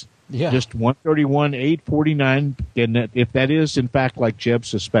chance. Yeah. Just 131,849, and if that is in fact like Jeb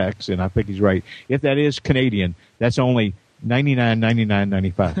suspects, and I think he's right, if that is Canadian, that's only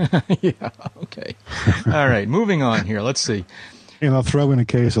 $99.95. Yeah. Okay. All right. Moving on here. Let's see. And I'll throw in a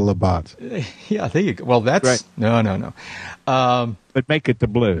case of Labatt's. Yeah, there you go. Well, that's right. No. But make it the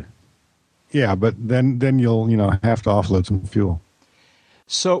blue. Yeah, but then you'll have to offload some fuel.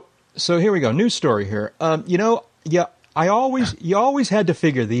 So here we go. News story here. You always had to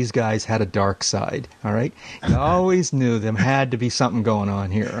figure these guys had a dark side. All right, you always knew them had to be something going on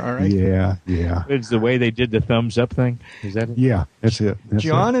here. All right. Yeah. It's the way they did the thumbs up thing. Is that it? Yeah, that's it.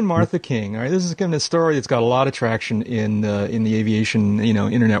 John and Martha King. All right, this is kind of a story that's got a lot of traction in the aviation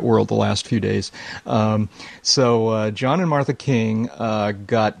internet world the last few days. So John and Martha King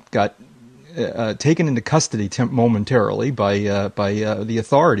got taken into custody momentarily by the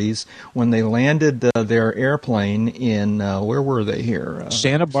authorities when they landed their airplane in where were they here?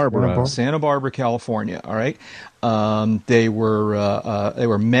 Santa Barbara, California. All right. They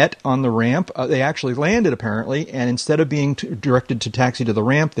were met on the ramp. They actually landed apparently, and instead of being directed to taxi to the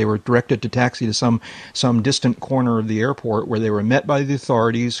ramp, they were directed to taxi to some distant corner of the airport, where they were met by the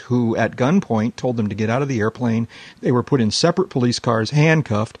authorities, who at gunpoint told them to get out of the airplane. They were put in separate police cars,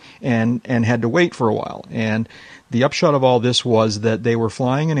 handcuffed, and had to wait for a while. And the upshot of all this was that they were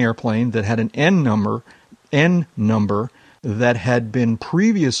flying an airplane that had an N number that had been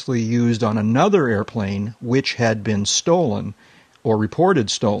previously used on another airplane, which had been stolen or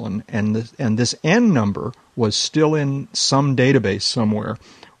reported stolen, and this N number was still in some database somewhere.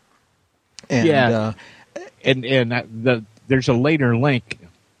 And, there's a later link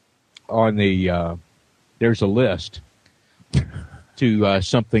on the there's a list to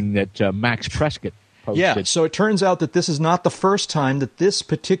something that Max Prescott posted. Yeah, so it turns out that this is not the first time that this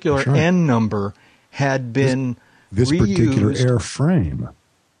particular N number had been this reused. Particular airframe.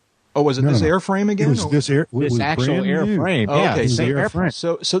 Oh, was it airframe again? It was this actual airframe. Oh, yeah, okay, same airframe.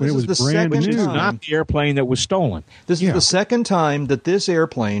 So this is the second Which is time. not the airplane that was stolen. This is the second time that this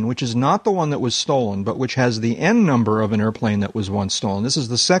airplane, which is not the one that was stolen, but which has the N number of an airplane that was once stolen, this is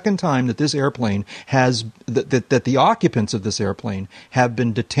the second time that this airplane has that the occupants of this airplane have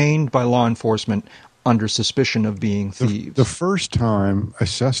been detained by law enforcement under suspicion of being thieves. The first time a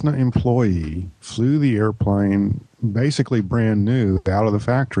Cessna employee flew the airplane basically brand new out of the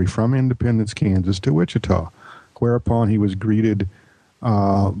factory from Independence, Kansas to Wichita, whereupon he was greeted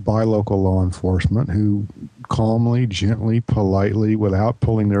by local law enforcement, who calmly, gently, politely, without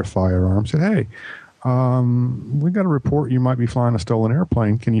pulling their firearms, said, "Hey, we got a report you might be flying a stolen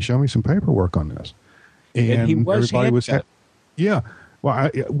airplane. Can you show me some paperwork on this?" And he was handcuffed. Yeah.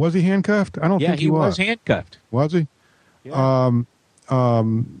 Well, was he handcuffed? I don't think he was. Yeah, he was handcuffed. Was he? Yeah.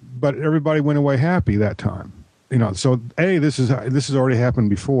 But everybody went away happy that time. So this has already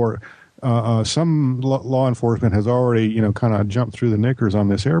happened before. Some law enforcement has already, kind of jumped through the knickers on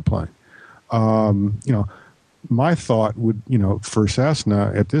this airplane. My thought would, for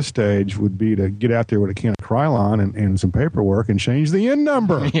Cessna at this stage would be to get out there with a can of Krylon and some paperwork and change the N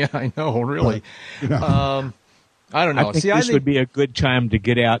number. Yeah, I know, really. I don't know. I think this would be a good time to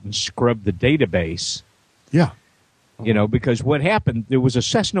get out and scrub the database. Yeah. Because what happened, there was a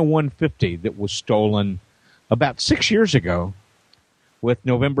Cessna 150 that was stolen about 6 years ago with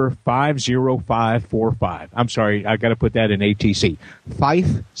November 50545. I'm sorry, I got to put that in ATC.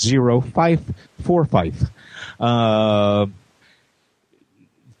 50545.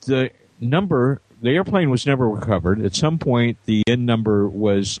 The airplane was never recovered. At some point, the N number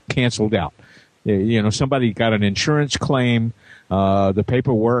was canceled out. Somebody got an insurance claim. The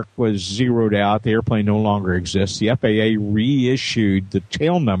paperwork was zeroed out. The airplane no longer exists. The FAA reissued the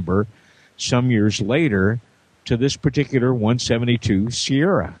tail number some years later to this particular 172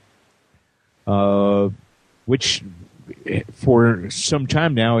 Sierra, which for some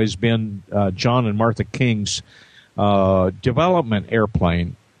time now has been John and Martha King's development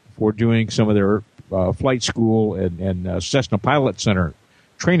airplane for doing some of their flight school and Cessna Pilot Center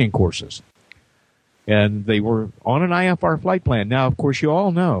training courses. And they were on an IFR flight plan. Now, of course, you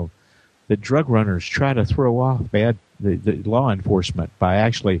all know that drug runners try to throw off the law enforcement by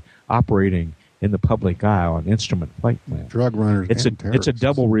actually operating in the public eye on instrument flight plan. Drug runners. It's a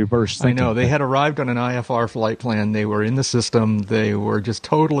double reverse thing. I know. They had arrived on an IFR flight plan. They were in the system. They were just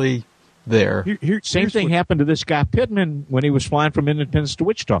totally there. Same thing happened to this guy Pittman when he was flying from Independence to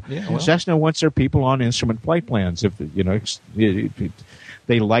Wichita. Yeah, well. Cessna wants their people on instrument flight plans if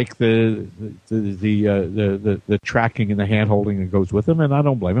they like the tracking and the hand holding that goes with them, and I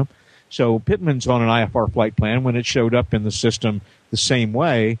don't blame him. So Pittman's on an IFR flight plan when it showed up in the system the same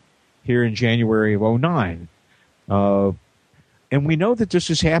way here in January of 2009. And we know that this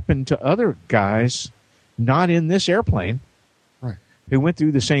has happened to other guys not in this airplane, right, who went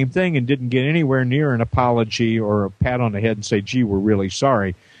through the same thing and didn't get anywhere near an apology or a pat on the head and say, gee, we're really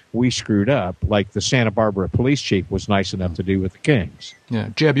sorry, we screwed up, like the Santa Barbara police chief was nice enough to do with the Kings. Yeah.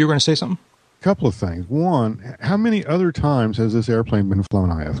 Jeb, you were going to say something? A couple of things. One, how many other times has this airplane been flown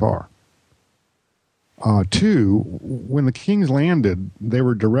IFR? Two, when the Kings landed, they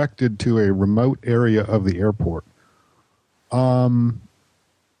were directed to a remote area of the airport. Why?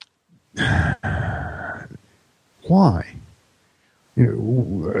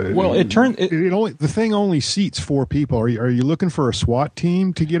 Well, the thing only seats 4 people. Are you looking for a SWAT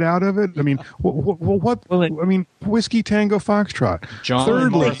team to get out of it? I mean, Whiskey Tango Foxtrot. John.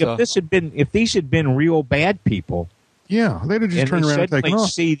 Thirdly, if these had been real bad people, yeah, they'd have just turned around and taken off.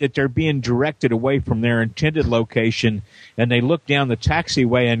 See that they're being directed away from their intended location, and they look down the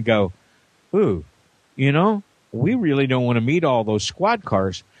taxiway and go, "Ooh, we really don't want to meet all those squad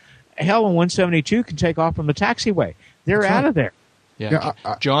cars. Hell, a 172 can take off from the taxiway. They're out of there." Yeah,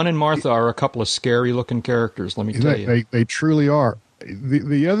 John and Martha are a couple of scary-looking characters, let me tell you. They truly are.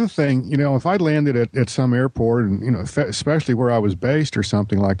 The other thing, if I'd landed at some airport, and especially where I was based or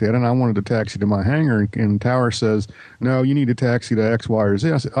something like that, and I wanted to taxi to my hangar, and Tower says, "No, you need to taxi to X, Y, or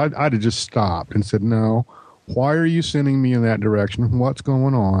Z," I'd have just stopped and said, "No, why are you sending me in that direction? What's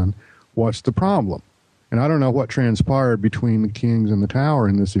going on? What's the problem?" And I don't know what transpired between the Kings and the Tower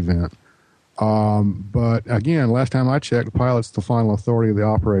in this event. But again, last time I checked, the pilot's the final authority of the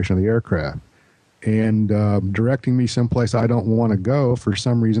operation of the aircraft. And directing me someplace I don't want to go for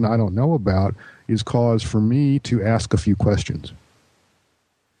some reason I don't know about is cause for me to ask a few questions.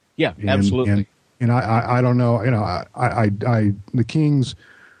 Yeah, absolutely. And I don't know, the Kings,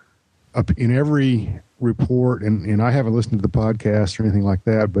 in every report, and I haven't listened to the podcast or anything like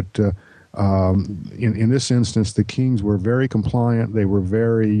that, but in this instance, the Kings were very compliant. They were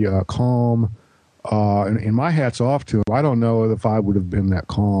very calm. And my hat's off to them. I don't know if I would have been that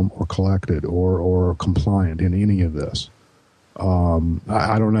calm or collected or compliant in any of this.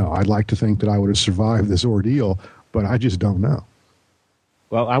 I don't know. I'd like to think that I would have survived this ordeal, but I just don't know.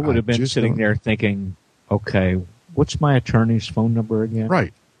 Well, I would have been sitting there thinking, okay, what's my attorney's phone number again?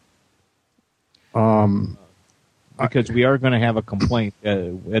 Right. Because we are going to have a complaint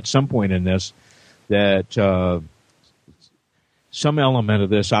at some point in this that some element of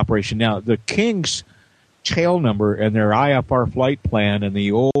this operation. Now, the King's tail number and their IFR flight plan and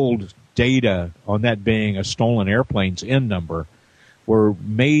the old data on that being a stolen airplane's N number were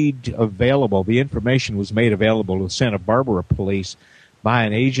made available. The information was made available to the Santa Barbara police by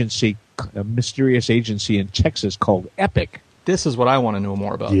an agency, a mysterious agency in Texas called Epic. This is what I want to know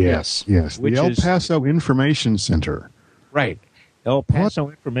more about. Yes. The El Paso Information Center. Right. El Paso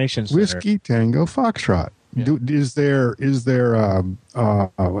Information Center. Whiskey Tango Foxtrot. Yeah. Is there I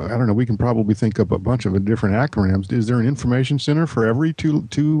don't know, we can probably think up a bunch of different acronyms. Is there an information center for every two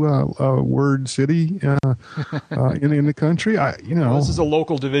word city in the country? Well, this is a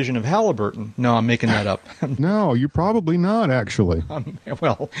local division of Halliburton. No, I'm making that up. No, you're probably not, actually.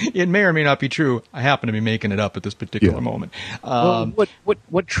 Well, it may or may not be true. I happen to be making it up at this particular moment.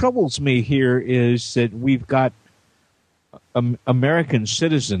 What troubles me here is that we've got American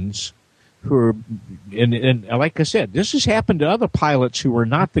citizens who are, and like I said, this has happened to other pilots who were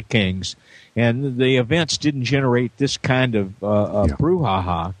not the Kings, and the events didn't generate this kind of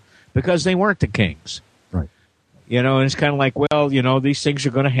brouhaha because they weren't the Kings. Right. And it's kind of like, well, these things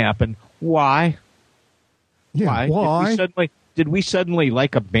are going to happen. Why? Yeah, why? Did we suddenly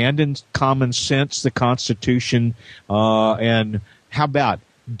abandon common sense, the Constitution, and how about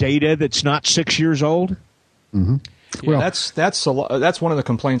data that's not 6 years old? Mm-hmm. Yeah, well, that's one of the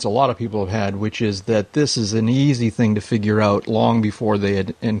complaints a lot of people have had, which is that this is an easy thing to figure out long before they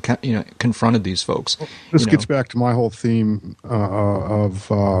had confronted these folks. This gets back to my whole theme of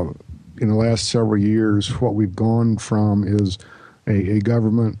in the last several years, what we've gone from is a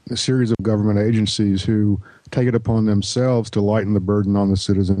series of government agencies who take it upon themselves to lighten the burden on the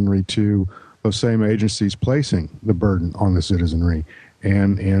citizenry to those same agencies placing the burden on the citizenry.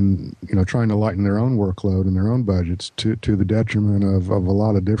 And trying to lighten their own workload and their own budgets to the detriment of a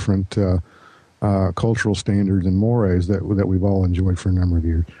lot of different cultural standards and mores that we've all enjoyed for a number of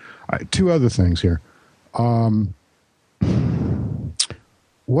years. Two other things here.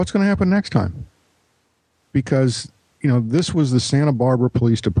 what's going to happen next time? Because, this was the Santa Barbara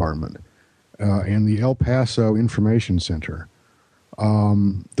Police Department and the El Paso Information Center.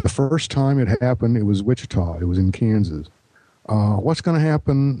 The first time it happened, it was Wichita. It was in Kansas. What's going to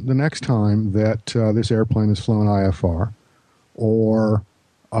happen the next time that this airplane is flown IFR, or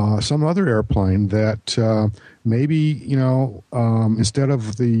some other airplane that maybe, instead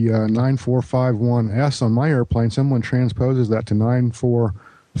of the 9451S on my airplane, someone transposes that to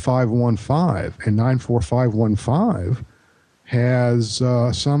 94515, and 94515 has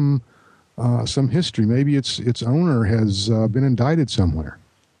some history. Maybe its owner has been indicted somewhere,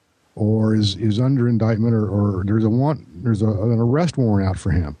 or is under indictment, or there's an arrest warrant out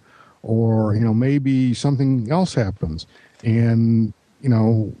for him, or maybe something else happens, and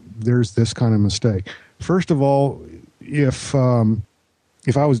there's this kind of mistake. First of all, if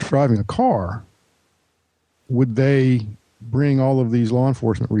I was driving a car, would they bring all of these law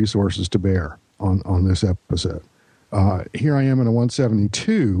enforcement resources to bear on this episode? Here I am in a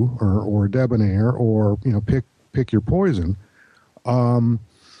 172 or a Debonair, or pick your poison. Why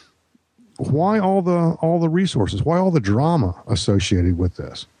all the resources? Why all the drama associated with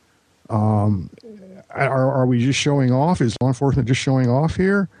this? Are we just showing off? Is law enforcement just showing off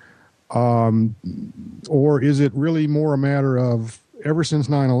here? Or is it really more a matter of, ever since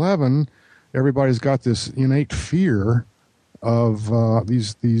 9/11, everybody's got this innate fear of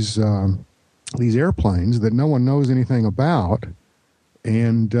these airplanes that no one knows anything about,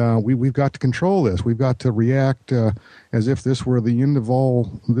 and we've got to control this. We've got to react as if this were the end of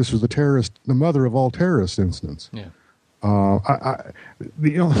all. This was the mother of all terrorist incidents. Yeah. I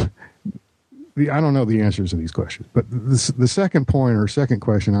don't know the answers to these questions, but the second point or second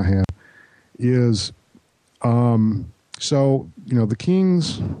question I have is, so the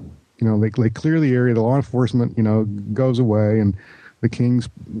Kings, they clear the area. The law enforcement, goes away, and the Kings,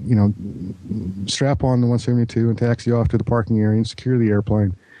 strap on the 172 and taxi off to the parking area and secure the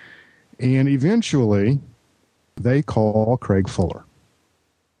airplane. And eventually, they call Craig Fuller.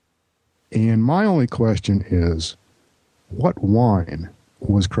 And my only question is, what wine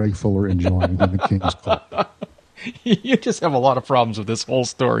was Craig Fuller enjoying when the Kings called? You just have a lot of problems with this whole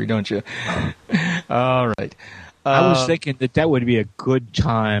story, don't you? All right. I was thinking that would be a good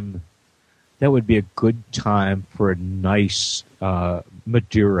time. That would be a good time for a nice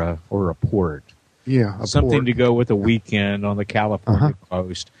Madeira or a port. Yeah, something port. To go with a weekend on the California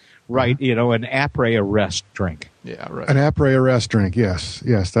coast. Right, an après-arrest drink. Yeah, right. An après-arrest drink, yes,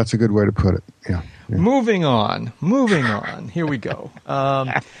 that's a good way to put it. Yeah. Moving on. Here we go.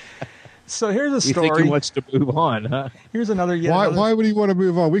 So here's a story. You think he wants to move on, huh? Here's another. Why would he want to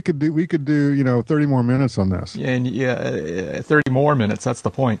move on? We could do 30 more minutes on this. Yeah, 30 more minutes. That's the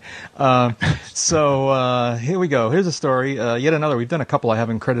point. So here we go. Here's a story. Yet another. We've done a couple. I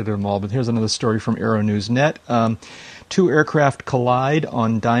haven't credited them all, but here's another story from Aero News Net. Two aircraft collide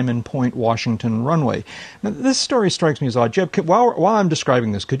on Diamond Point, Washington runway. Now, this story strikes me as odd. Jeb, while I'm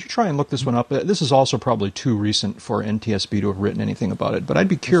describing this, could you try and look this one up? This is also probably too recent for NTSB to have written anything about it, but I'd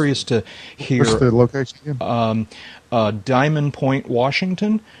be curious to hear. What's the location again? Diamond Point,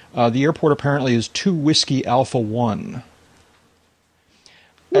 Washington. The airport apparently is 2 Whiskey Alpha 1.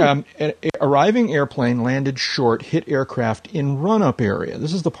 Arriving airplane landed short, hit aircraft in run-up area.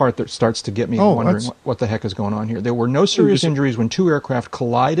 This is the part that starts to get me wondering what the heck is going on here. There were no serious injuries when 2 aircraft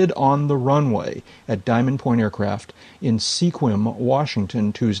collided on the runway at Diamond Point Aircraft in Sequim,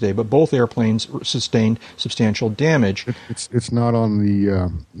 Washington, Tuesday, but both airplanes sustained substantial damage. It's not on the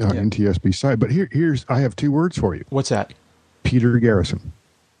NTSB site, but I have 2 words for you. What's that? Peter Garrison.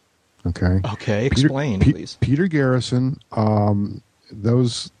 Okay. Okay, explain, please. Peter Garrison.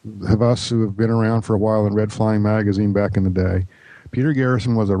 Those of us who have been around for a while and read Flying Magazine back in the day, Peter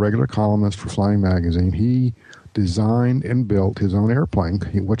Garrison was a regular columnist for Flying Magazine. He designed and built his own airplane,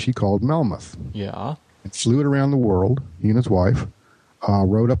 which he called Melmoth. Yeah. And flew it around the world. He and his wife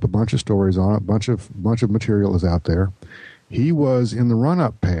wrote up a bunch of stories on it. A bunch of material is out there. He was in the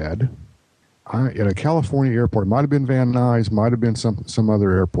run-up pad at a California airport. It might have been Van Nuys, might have been some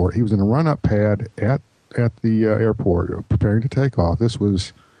other airport. He was in a run-up pad at the airport, preparing to take off. This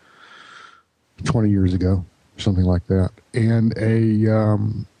was 20 years ago, something like that. And a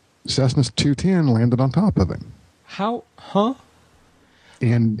Cessna 210 landed on top of him. How? Huh?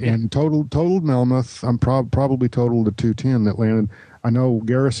 And totaled Melmoth. I'm probably totaled the 210 that landed. I know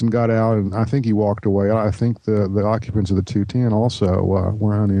Garrison got out, and I think he walked away. I think the occupants of the 210 also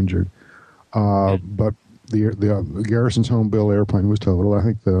were uninjured. But the Garrison's home built airplane was totaled. I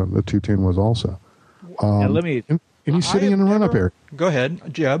think the 210 was also. And he's sitting in the run-up area. Go ahead,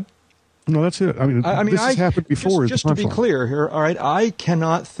 Jeb. No, that's it. I mean, this has happened before. Just to be clear here, all right, I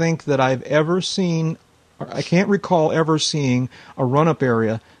cannot think that I've ever seen, I can't recall ever seeing a run-up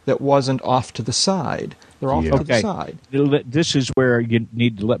area that wasn't off to the side. They're off to the side. This is where you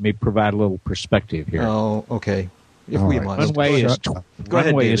need to let me provide a little perspective here. Oh, okay. If we must. The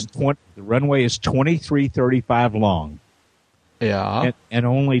runway is 2335 long. Yeah. And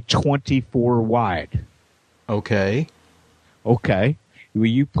only 24 wide. Okay. Okay. Well,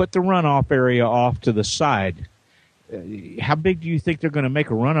 you put the runoff area off to the side. How big do you think they're going to make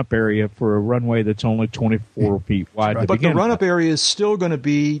a run-up area for a runway that's only 24 feet wide? Right. But the run-up area is still going to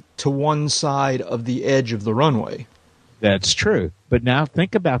be to one side of the edge of the runway. That's true. But now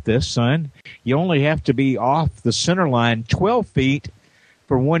think about this, son. You only have to be off the center line 12 feet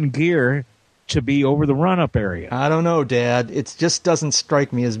for one gear to be over the run-up area. I don't know, Dad. It just doesn't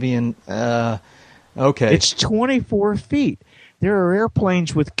strike me as being okay. It's 24 feet. There are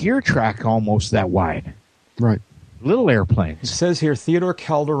airplanes with gear track almost that wide. Right. Little airplanes. It says here Theodore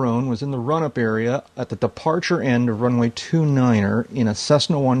Calderon was in the run-up area at the departure end of runway 29er in a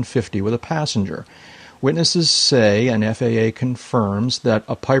Cessna 150 with a passenger. Witnesses say, and FAA confirms, that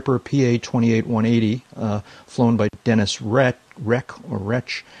a Piper PA-28-180, flown by Dennis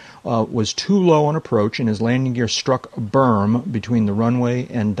Wretch, was too low on approach, and his landing gear struck a berm between the runway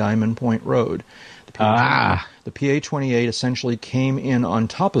and Diamond Point Road. The PA-28 essentially came in on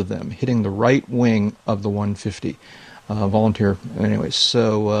top of them, hitting the right wing of the 150. Volunteer. Anyways,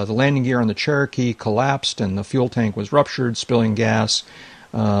 so the landing gear on the Cherokee collapsed, and the fuel tank was ruptured, spilling gas.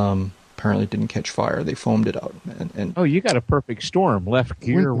 Apparently didn't catch fire. They foamed it out. And you got a perfect storm. Left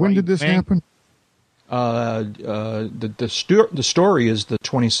gear. When did this happen? The story is the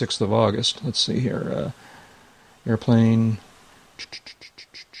 26th of August. Let's see here. Airplane.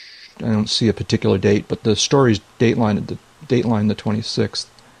 I don't see a particular date, but the story's dateline the 26th.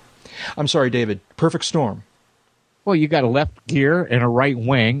 I'm sorry, David. Perfect storm. Well, you got a left gear and a right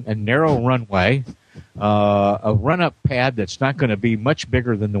wing, a narrow runway, a run-up pad that's not going to be much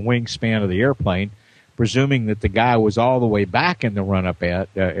bigger than the wingspan of the airplane, presuming that the guy was all the way back in the run-up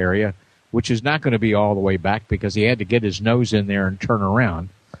area, which is not going to be all the way back because he had to get his nose in there and turn around.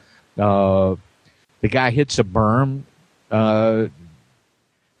 The guy hits a berm.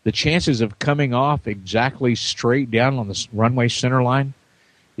 The chances of coming off exactly straight down on the runway center line,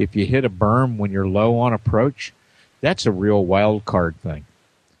 if you hit a berm when you're low on approach, that's a real wild card thing.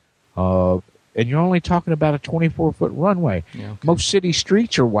 And you're only talking about a 24-foot runway. Yeah, okay. Most city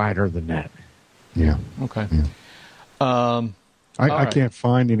streets are wider than that. Yeah. Okay. Yeah. I can't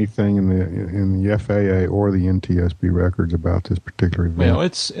find anything in the FAA or the NTSB records about this particular event. Well,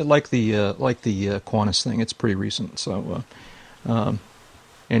 it's like the Qantas thing. It's pretty recent. So,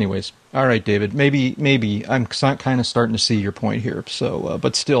 anyways, all right, David. Maybe I'm kind of starting to see your point here. So,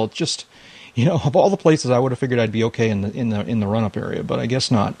 but still, just of all the places, I would have figured I'd be okay in the run-up area, but I guess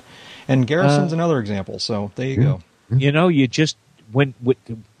not. And Garrison's another example. So there you go. You just when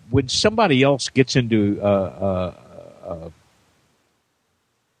somebody else gets into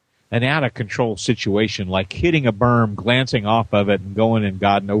an out-of-control situation, like hitting a berm, glancing off of it, and going in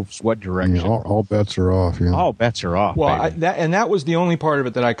God knows what direction. Yeah, all bets are off. Yeah. All bets are off. Well, that was the only part of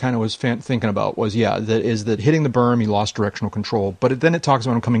it that I kind of was thinking about was, that hitting the berm, he lost directional control. But then it talks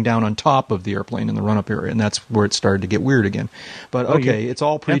about him coming down on top of the airplane in the run-up area, and that's where it started to get weird again. But, okay, it's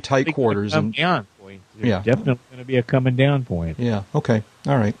all pretty tight quarters. Down point. There's definitely going to be a coming down point. Yeah, okay,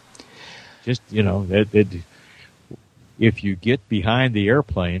 all right. Just, if you get behind the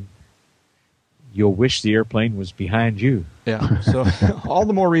airplane, you'll wish the airplane was behind you. Yeah, so all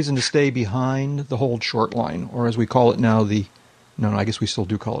the more reason to stay behind the hold short line, or as we call it now, I guess we still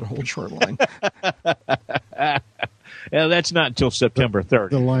do call it a hold short line. Yeah, that's not until September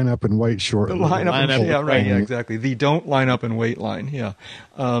 3rd. The line up and wait short line. Yeah, exactly. The don't line up and wait line, yeah.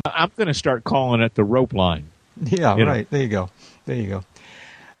 I'm going to start calling it the rope line. Yeah, right. There you go.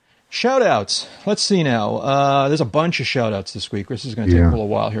 Shout-outs. Let's see now. There's a bunch of shout-outs this week. This is going to take a little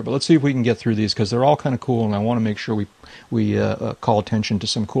while here, but let's see if we can get through these because they're all kind of cool, and I want to make sure we call attention to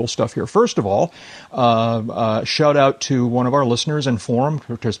some cool stuff here. First of all, shout-out to one of our listeners and forum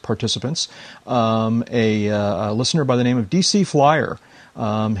participants, a listener by the name of DC Flyer.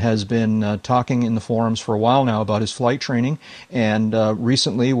 Has been talking in the forums for a while now about his flight training, and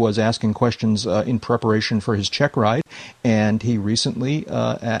recently was asking questions in preparation for his check ride. And he recently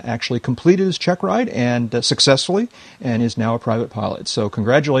actually completed his check ride and successfully, and is now a private pilot. So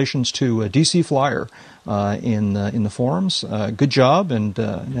congratulations to DC Flyer in the forums. Good job, and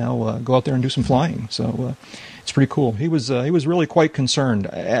now go out there and do some flying. So it's pretty cool. He was really quite concerned,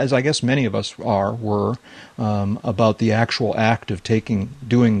 as I guess many of us were about the actual act of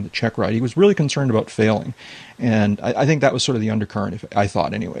doing the check ride. He was really concerned about failing, and I think that was sort of the undercurrent, I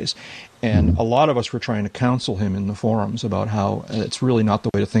thought, anyways. And a lot of us were trying to counsel him in the forums about how it's really not the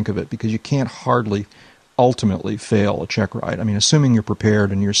way to think of it, because you can't hardly ultimately fail a check ride. I mean, assuming you're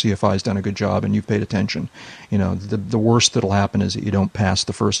prepared and your CFI's done a good job and you've paid attention, the worst that'll happen is that you don't pass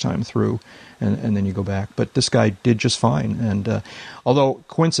the first time through, and then you go back. But this guy did just fine, and although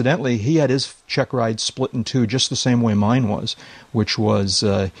coincidentally he had his check ride split in two just the same way mine was, which was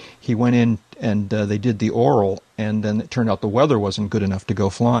he went in and they did the oral, and then it turned out the weather wasn't good enough to go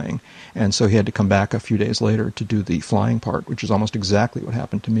flying, and so he had to come back a few days later to do the flying part, which is almost exactly what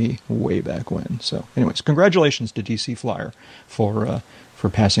happened to me way back when. So anyways, congratulations to DC Flyer for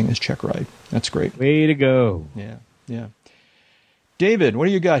passing his check ride. That's great. Way to go. Yeah. David, what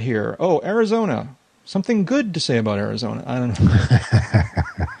do you got here? Oh, Arizona. Something good to say about Arizona. I don't know.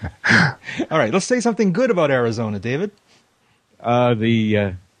 All right, let's say something good about Arizona, David.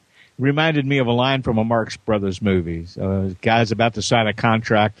 Reminded me of a line from a Marx Brothers movie. Guy's about to sign a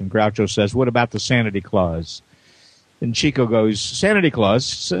contract, and Groucho says, "What about the sanity clause?" And Chico goes, "Sanity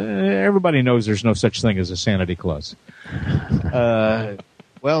clause? Everybody knows there's no such thing as a sanity clause."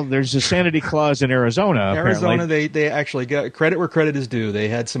 Well, there's a sanity clause in Arizona. Arizona, they actually got credit where credit is due. They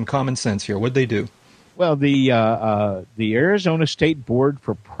had some common sense here. What'd they do? Well, the Arizona State Board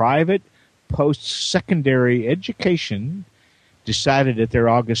for Private Post-Secondary Education decided at their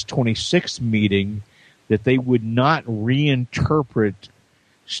August 26th meeting that they would not reinterpret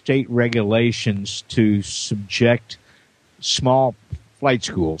state regulations to subject small flight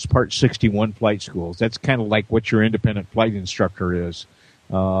schools, Part 61 flight schools. That's kind of like what your independent flight instructor is,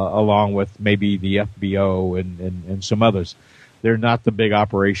 along with maybe the FBO and some others. They're not the big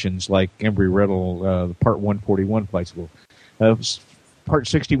operations like Embry-Riddle, the Part 141 flight school. Part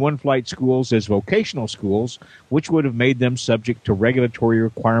 61 flight schools as vocational schools, which would have made them subject to regulatory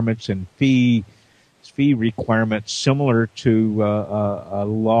requirements and fee requirements similar to a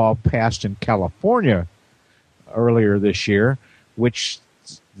law passed in California earlier this year, which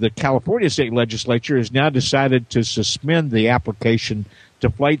the California state legislature has now decided to suspend the application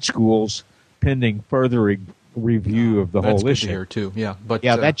to flight schools pending further review of the whole issue. Here too, yeah. But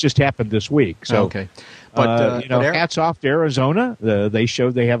that just happened this week. So, okay. But hats off to Arizona. They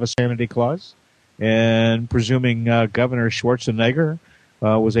showed they have a sanity clause, and presuming Governor Schwarzenegger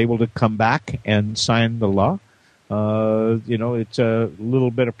was able to come back and sign the law, it's a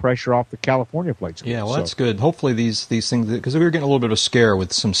little bit of pressure off the California flight schools. Yeah, well, that's good. Hopefully these things, because we were getting a little bit of a scare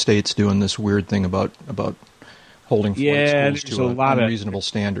with some states doing this weird thing about holding flight schools to an unreasonable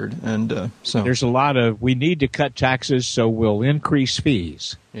standard, and so there's a lot of we need to cut taxes, so we'll increase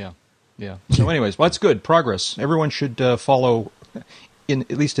fees. Yeah. So, anyways, well, that's good progress. Everyone should follow, at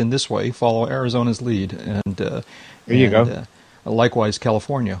least in this way, follow Arizona's lead, and there you go. Likewise,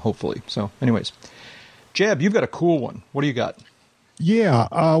 California, hopefully. So, anyways, Jeb, you've got a cool one. What do you got?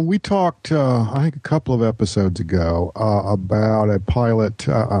 Yeah, we talked, I think, a couple of episodes ago about a pilot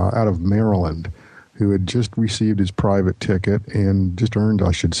out of Maryland who had just received his private ticket and just earned,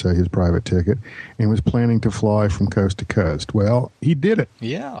 I should say, his private ticket, and was planning to fly from coast to coast. Well, he did it.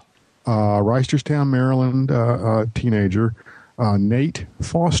 Yeah. Reisterstown, Maryland teenager, Nate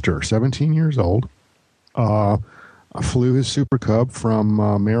Foster, 17 years old, flew his Super Cub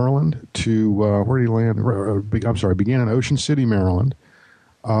from Maryland to, where did he land? Began in Ocean City, Maryland,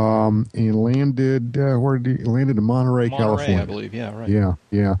 and landed, landed in Monterey, California. I believe, yeah, right.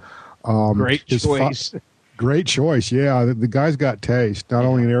 Yeah. Great choice. Great choice, yeah. The guy's got taste, not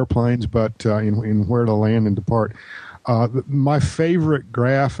only in airplanes, but in where to land and depart. My favorite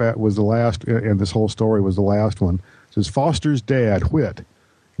graph was the last, and this whole story was the last one. It says, Foster's dad, Whit,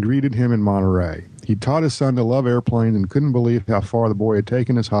 greeted him in Monterey. He taught his son to love airplanes and couldn't believe how far the boy had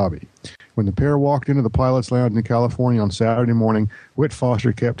taken his hobby. When the pair walked into the pilot's lounge in California on Saturday morning, Whit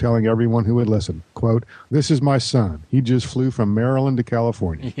Foster kept telling everyone who would listen, quote, "This is my son. He just flew from Maryland to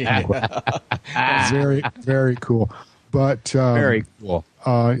California." Yeah. Very, very cool. But very cool.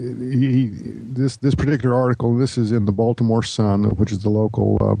 This particular article, this is in the Baltimore Sun, which is the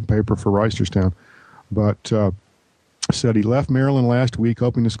local paper for Reisterstown, but said he left Maryland last week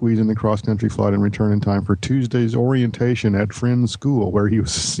hoping to squeeze in the cross-country flight and return in time for Tuesday's orientation at Friends School, where he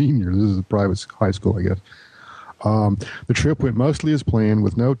was a senior. This is a private high school, I guess. The trip went mostly as planned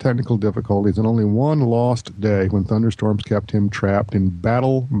with no technical difficulties and only one lost day when thunderstorms kept him trapped in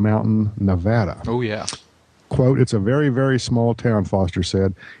Battle Mountain, Nevada. Oh, yeah. Quote, "It's a very, very small town," Foster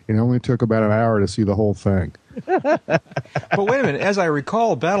said. "It only took about an hour to see the whole thing. But wait a minute. As I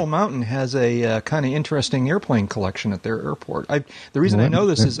recall, Battle Mountain has a kind of interesting airplane collection at their airport. The reason I know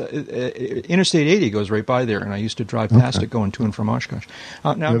this is Interstate 80 goes right by there, and I used to drive past it going to and from Oshkosh.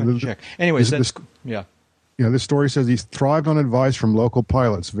 Now I'm going to check. Anyways, yeah. Yeah, this story says he thrived on advice from local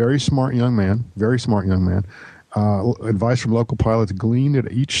pilots. Very smart young man. Advice from local pilots gleaned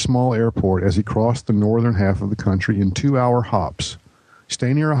at each small airport as he crossed the northern half of the country in 2-hour hops.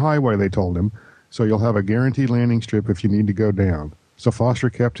 Stay near a highway, they told him, so you'll have a guaranteed landing strip if you need to go down. So Foster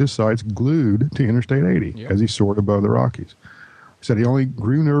kept his sights glued to Interstate 80 as he soared above the Rockies. He said he only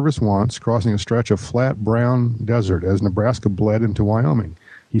grew nervous once, crossing a stretch of flat brown desert as Nebraska bled into Wyoming.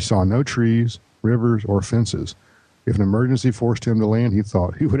 He saw no trees, rivers, or fences. If an emergency forced him to land, he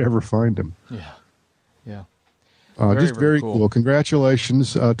thought, who would ever find him? Yeah. Very cool.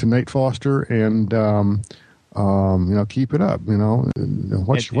 Congratulations to Nate Foster, and keep it up.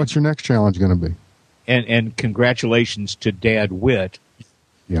 What's your next challenge going to be? And congratulations to Dad Witt.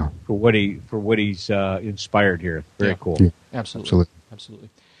 Yeah. For what he's inspired here. Very cool. Yeah. Absolutely.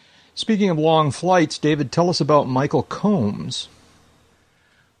 Speaking of long flights, David, tell us about Michael Combs.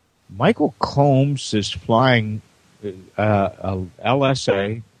 Michael Combs is flying a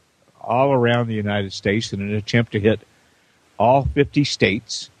LSA all around the United States in an attempt to hit all 50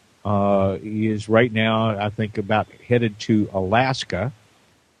 states. He is right now, I think, about headed to Alaska.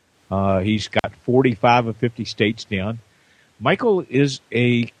 He's got 45 of 50 states down. Michael is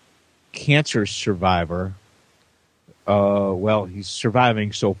a cancer survivor. He's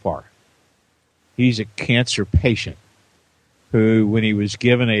surviving so far. He's a cancer patient who, when he was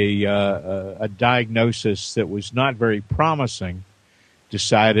given a diagnosis that was not very promising,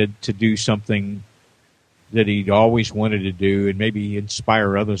 decided to do something that he'd always wanted to do and maybe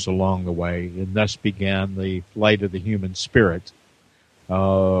inspire others along the way, and thus began the flight of the human spirit.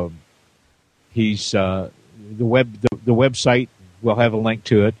 He's the website. We'll have a link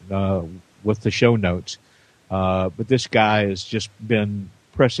to it with the show notes. But this guy has just been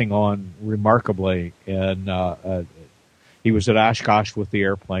pressing on remarkably, and he was at Oshkosh with the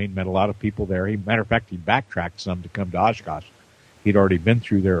airplane. Met a lot of people there. Matter of fact, he backtracked some to come to Oshkosh. He'd already been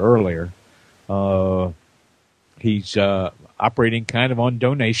through there earlier. He's operating kind of on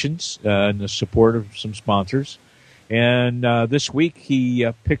donations and the support of some sponsors. And this week he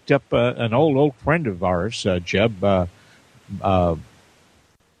picked up an old friend of ours, Jeb, Bob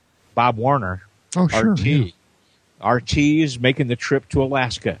Warner. Oh, sure. RT. Yeah. RT is making the trip to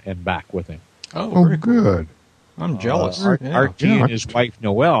Alaska and back with him. Oh, very good. I'm jealous. RT and his wife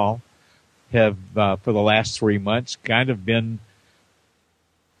Noelle have, for the last 3 months, kind of been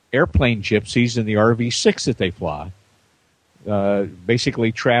airplane gypsies in the RV-6 that they fly.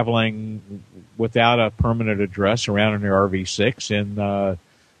 Basically traveling without a permanent address around in their RV-6, and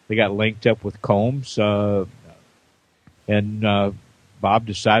they got linked up with Combs, and Bob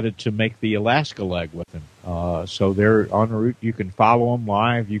decided to make the Alaska leg with him. So they're en route. You can follow them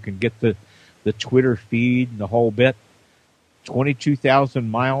live. You can get the Twitter feed and the whole bit. 22,000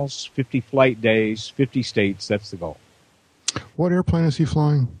 miles, 50 flight days, 50 states. That's the goal. What airplane is he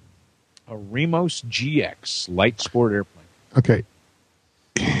flying? A Remos GX light sport airplane. Okay.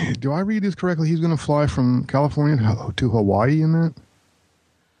 Do I read this correctly? He's going to fly from California to Hawaii in that?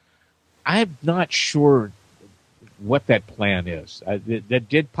 I'm not sure what that plan is. That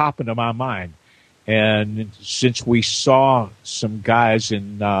did pop into my mind. And since we saw some guys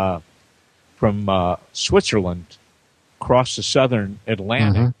from Switzerland cross the southern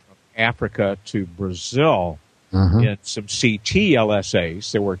Atlantic from Africa to Brazil in some CT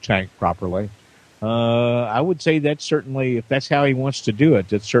LSAs that were tanked properly, I would say that's certainly, if that's how he wants to do it,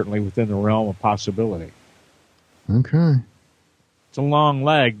 that's certainly within the realm of possibility. Okay. It's a long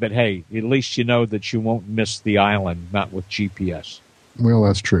leg, but hey, at least you know that you won't miss the island, not with GPS. Well,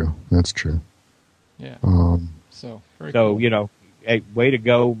 that's true. That's true. Yeah. So cool. Hey, way to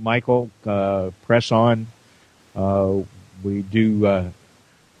go, Michael. Press on. We do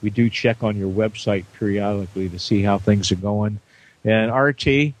check on your website periodically to see how things are going. And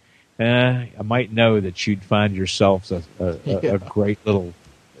RT, I might know that you'd find yourself a great little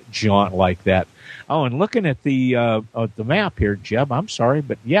jaunt like that. Oh, and looking at the map here, Jeb, I'm sorry,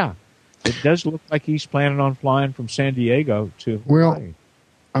 but yeah, it does look like he's planning on flying from San Diego to Hawaii. Well,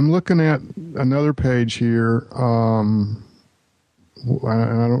 I'm looking at another page here. I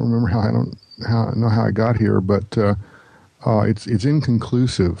don't remember how I got here, but it's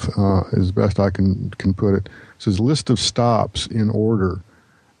inconclusive as best I can put it. It says list of stops in order,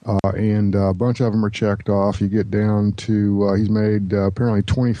 and a bunch of them are checked off. You get down to he's made apparently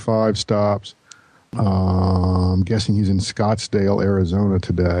 25 stops. I'm guessing he's in Scottsdale, Arizona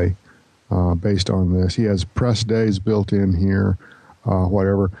today. based on this. He has press days built in here,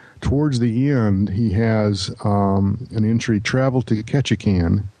 whatever. Towards the end, he has an entry, travel to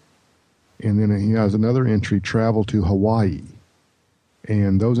Ketchikan, and then he has another entry, travel to Hawaii.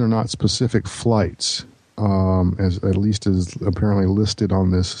 And those are not specific flights, as at least as apparently listed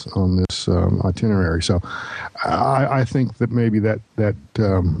on this itinerary. So, I think that maybe that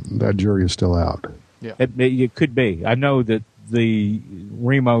jury is still out. Yeah, it could be. I know that the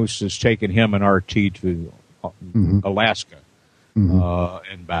Remos has taken him and RT to Alaska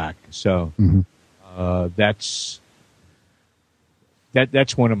and back. So that's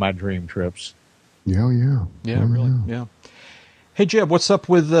one of my dream trips. Yeah, really. Yeah. Hey, Jeb, what's up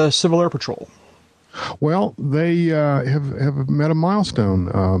with Civil Air Patrol? Well, they have met a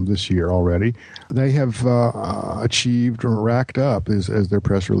milestone this year already. They have achieved or racked up, as their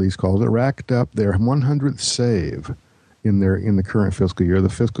press release calls it, racked up their 100th save in the current fiscal year. The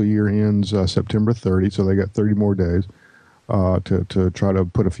fiscal year ends September 30, so they got 30 more days to try to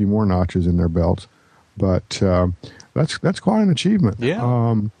put a few more notches in their belts. But that's quite an achievement.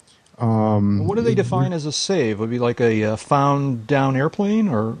 Yeah. What do they define as a save? Would it be like a found down airplane,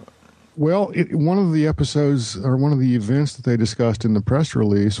 or? Well, one of the episodes or one of the events that they discussed in the press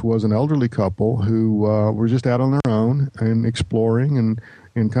release was an elderly couple who were just out on their own and exploring and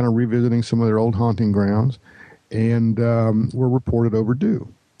kind of revisiting some of their old haunting grounds, and were reported overdue.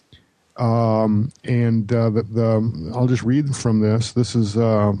 I'll just read from this. This is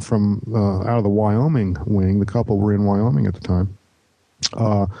from out of the Wyoming wing. The couple were in Wyoming at the time.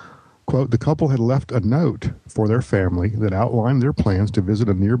 Quote, the couple had left a note for their family that outlined their plans to visit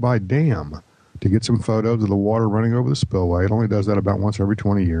a nearby dam to get some photos of the water running over the spillway. It only does that about once every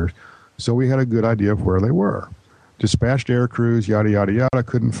 20 years. So we had a good idea of where they were. Dispatched air crews, yada, yada, yada,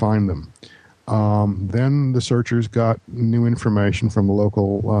 couldn't find them. Then the searchers got new information from the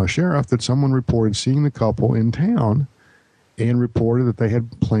local sheriff that someone reported seeing the couple in town and reported that they had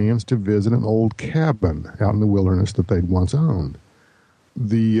plans to visit an old cabin out in the wilderness that they'd once owned.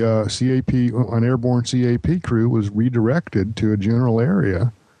 The an airborne CAP crew was redirected to a general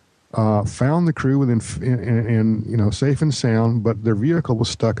area, found the crew within safe and sound, but their vehicle was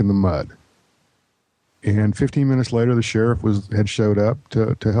stuck in the mud. And 15 minutes later, the sheriff had showed up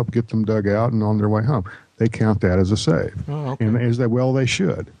to help get them dug out and on their way home. They count that as a save, and they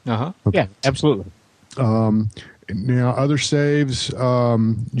should. Okay. Yeah, absolutely. Now, other saves,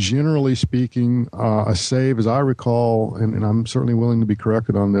 generally speaking, a save, as I recall, and I'm certainly willing to be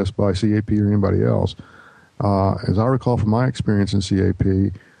corrected on this by CAP or anybody else, as I recall from my experience in CAP,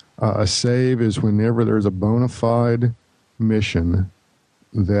 a save is whenever there's a bona fide mission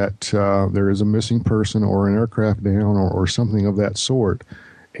that there is a missing person or an aircraft down or something of that sort,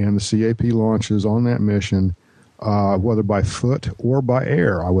 and the CAP launches on that mission, whether by foot or by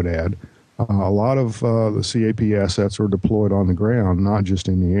air, I would add. A lot of the CAP assets are deployed on the ground, not just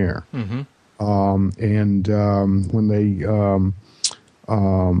in the air. Mm-hmm. When they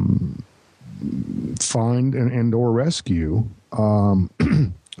find and or rescue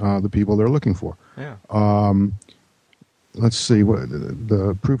the people they're looking for. Yeah. Let's see what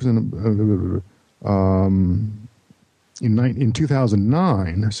the proof is in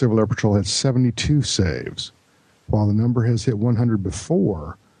 2009. Civil Air Patrol had 72 saves, while the number has hit 100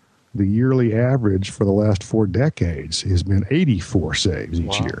 before. The yearly average for the last 4 decades has been 84 saves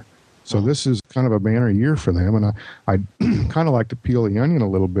each year. So this is kind of a banner year for them, and I'd kind of like to peel the onion a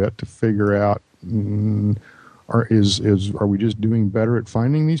little bit to figure out are we just doing better at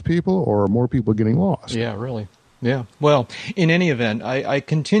finding these people, or are more people getting lost? Yeah, really. Yeah. Well, in any event, I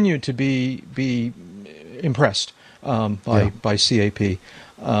continue to be impressed by CAP,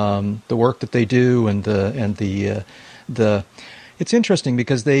 the work that they do, and the. It's interesting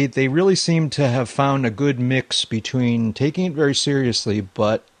because they really seem to have found a good mix between taking it very seriously,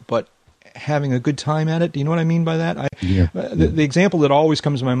 but having a good time at it. Do you know what I mean by that? The example that always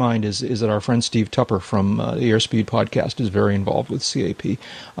comes to my mind is that our friend Steve Tupper from the Airspeed podcast is very involved with CAP,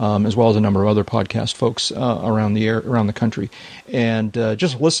 as well as a number of other podcast folks around the country. And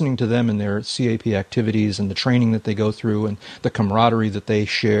just listening to them and their CAP activities and the training that they go through and the camaraderie that they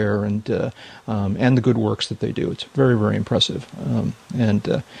share and the good works that they do, it's very, very impressive.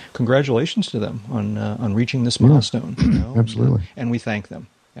 And congratulations to them on reaching this milestone. Absolutely. And we thank them.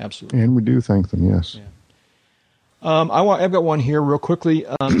 Absolutely. And we do thank them, yes. Yeah. I've got one here real quickly,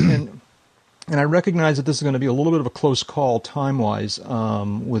 and I recognize that this is going to be a little bit of a close call time-wise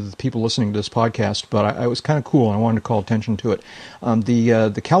with people listening to this podcast, but I was kind of cool, and I wanted to call attention to it.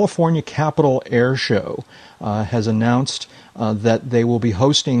 The California Capitol Air Show has announced that they will be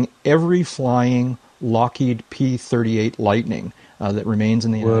hosting every flying Lockheed P-38 Lightning that remains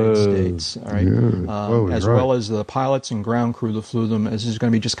in the United States. All right, as well as the pilots and ground crew that flew them. This is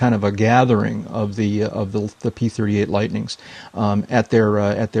going to be just kind of a gathering of the P-38 Lightnings at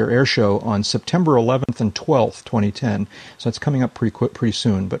their air show on September 11th and 12th, 2010. So it's coming up pretty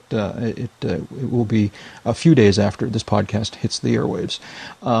soon, but it will be a few days after this podcast hits the airwaves.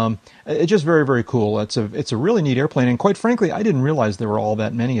 It's just very, very cool. It's a really neat airplane, and quite frankly, I didn't realize there were all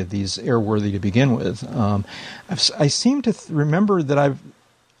that many of these airworthy to begin with. I seem to remember that I've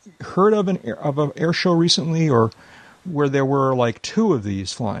heard of an air show recently, or where there were like 2 of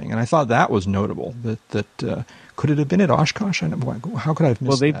these flying, and I thought that was notable. That could it have been at Oshkosh? How could I have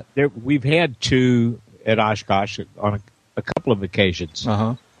missed that? We've had 2 at Oshkosh on a couple of occasions.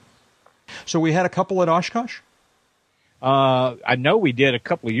 So we had a couple at Oshkosh? I know we did a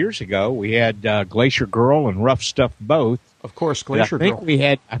couple of years ago. We had Glacier Girl and Rough Stuff both. Of course, Glacier Girl.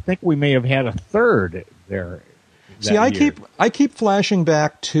 I think we may have had a third there. See, I keep flashing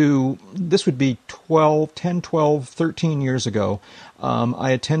back to, this would be 10, 12, 13 years ago. I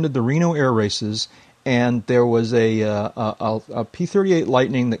attended the Reno Air Races, and there was a P-38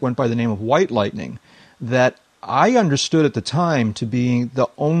 Lightning that went by the name of White Lightning that I understood at the time to be the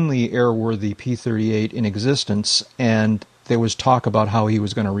only airworthy P-38 in existence, and there was talk about how he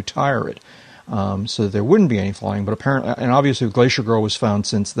was going to retire it. So there wouldn't be any flying, but apparently, and obviously Glacier Girl was found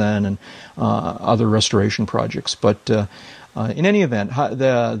since then, and other restoration projects. But in any event,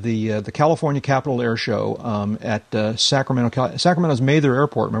 the California Capitol Air Show at Sacramento's Mather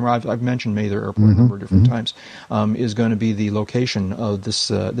Airport. Remember, I've mentioned Mather Airport a number of different times. Is going to be the location of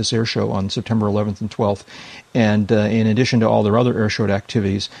this air show on September 11th and 12th. And in addition to all their other air show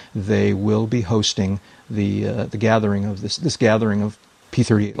activities, they will be hosting the gathering of this gathering of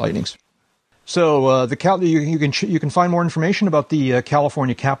P-38 Lightnings. So you can find more information about the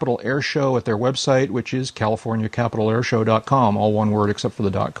California Capitol Air Show at their website, which is CaliforniaCapitolAirShow.com, all one word except for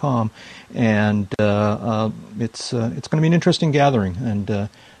the .com, and it's going to be an interesting gathering. And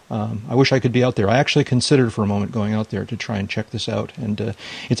I wish I could be out there. I actually considered for a moment going out there to try and check this out, and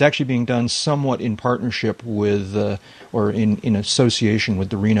it's actually being done somewhat in partnership with or in association with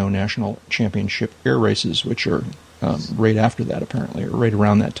the Reno National Championship Air Races, which are right after that, apparently, or right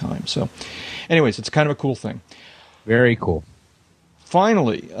around that time. So, anyways, it's kind of a cool thing. Very cool.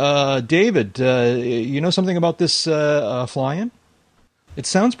 Finally, David, you know something about this fly-in? It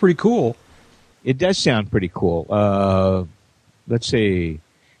sounds pretty cool. It does sound pretty cool. Let's see.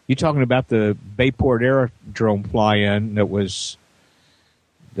 You're talking about the Bayport Aerodrome fly-in that was,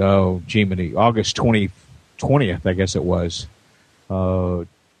 August 20th, I guess it was.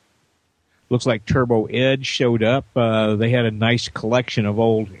 Looks like Turbo Ed showed up. They had a nice collection of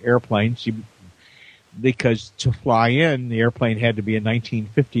old airplanes because to fly in, the airplane had to be a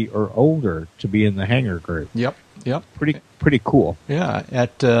 1950 or older to be in the hangar group. Yep. Pretty cool. Yeah,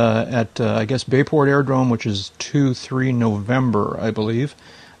 at I guess Bayport Aerodrome, which is 2-3 November, I believe,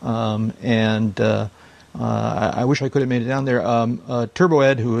 I wish I could have made it down there. Turbo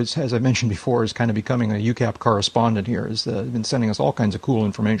Ed, who is, as I mentioned before, is kind of becoming a UCAP correspondent here, has been sending us all kinds of cool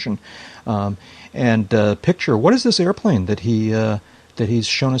information. Picture, what is this airplane that he's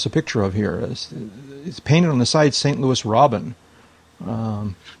shown us a picture of here? It's painted on the side St. Louis Robin.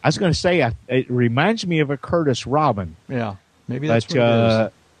 I was going to say, it reminds me of a Curtiss Robin. Yeah, maybe that's what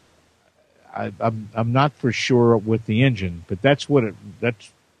it is. I'm not for sure with the engine, but that's what it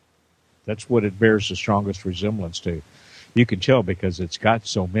bears the strongest resemblance to. You can tell because it's got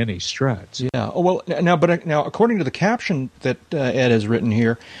so many struts. Yeah. Oh, well, now according to the caption that Ed has written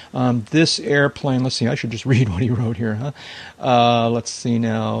here, this airplane. Let's see. I should just read what he wrote here, huh? Let's see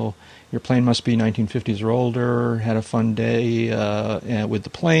now. Your plane must be 1950s or older. Had a fun day with the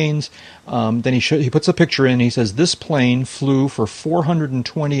planes. Then he puts a picture in. He says this plane flew for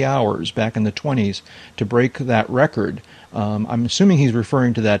 420 hours back in the 20s to break that record. I'm assuming he's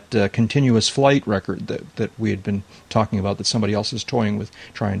referring to that continuous flight record that we had been talking about that somebody else is toying with,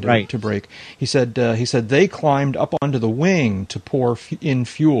 trying to break. He said they climbed up onto the wing to pour in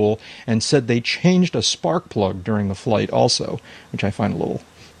fuel, and said they changed a spark plug during the flight also, which I find a little.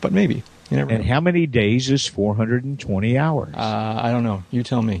 But maybe. You never know. How many days is 420 hours? I don't know. You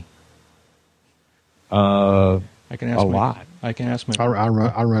tell me. I can ask a lot. I can ask my... I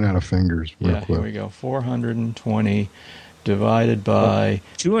run out of fingers real quick. Here we go. 420 divided by...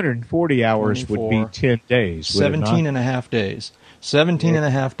 240 hours 24, would be 10 days. 17 and a half days. 17 and a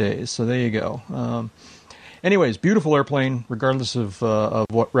half days. So there you go. Anyways, beautiful airplane, regardless of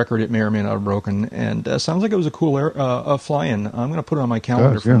what record it may or may not have broken. And sounds like it was a cool fly-in. I'm going to put it on my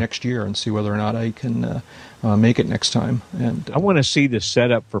calendar for next year and see whether or not I can make it next time. And I want to see the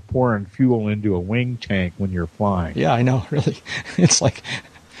setup for pouring fuel into a wing tank when you're flying. Yeah, I know. Really, it's like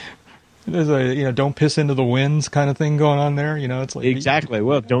there's a don't piss into the winds kind of thing going on there. It's like exactly.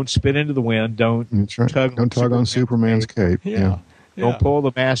 Well, don't spit into the wind. Don't tug on Superman's cape. Yeah. Don't pull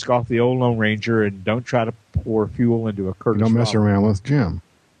the mask off the old Lone Ranger, and don't try to pour fuel into a Curtiss. Don't mess around with Jim.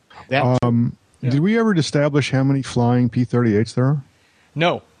 Did we ever establish how many flying P-38s there are?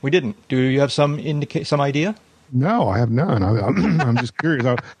 No, we didn't. Do you have some idea? No, I have none. I'm just curious.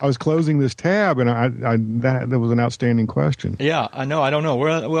 I was closing this tab, and that was an outstanding question. Yeah, I know. I don't know.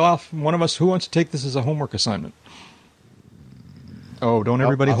 Well, one of us, who wants to take this as a homework assignment? Oh, don't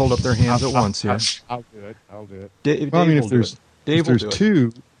everybody hold up their hands at once here. I'll do it. Dave will do it. If there's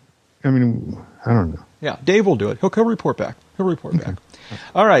two, I don't know. Yeah, Dave will do it. He'll report back. Back.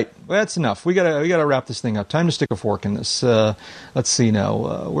 All right, well, that's enough. We gotta wrap this thing up. Time to stick a fork in this. Let's see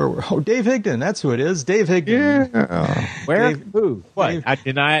now. Dave Higdon. That's who it is. Dave Higdon. Yeah. Where? Who? What? I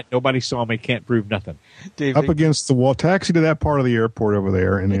deny it. Nobody saw me. Can't prove nothing. Dave up Higdon. Against the wall. Taxi to that part of the airport over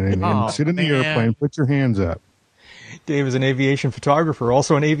there, and sit in the airplane. Put your hands up. Dave is an aviation photographer,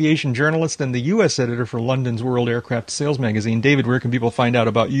 also an aviation journalist, and the U.S. editor for London's World Aircraft Sales magazine. David, where can people find out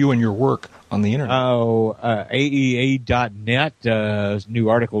about you and your work on the internet? AEA.net. New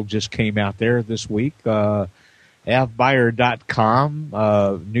article just came out there this week. avbuyer.com.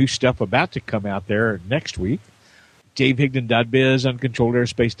 New stuff about to come out there next week. DaveHigdon.biz,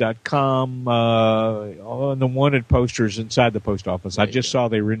 uncontrolledairspace.com, on the wanted posters inside the post office. I just saw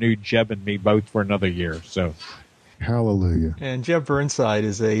they renewed Jeb and me both for another year. So. Hallelujah. And Jeb Burnside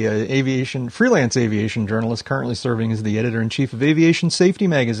is a freelance aviation journalist currently serving as the editor-in-chief of Aviation Safety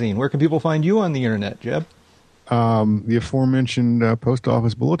magazine. Where can people find you on the internet, Jeb? The aforementioned post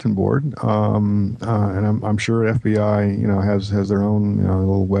office bulletin board, and I'm sure FBI, has their own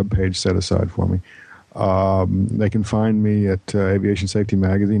little web page set aside for me. They can find me at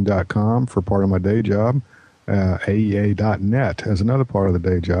aviationsafetymagazine.com for part of my day job, AEA.net as another part of the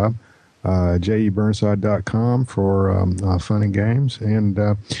day job. jeburnside.com for fun and games, and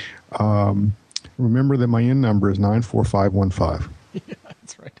remember that my IN number is 94515. Yeah,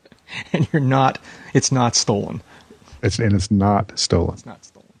 that's right. And it's not stolen. It's not stolen. It's not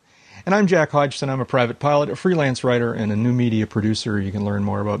stolen. And I'm Jack Hodgson. I'm a private pilot, a freelance writer, and a new media producer. You can learn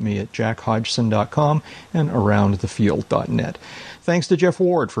more about me at jackhodgson.com and aroundthefield.net. Thanks to Jeff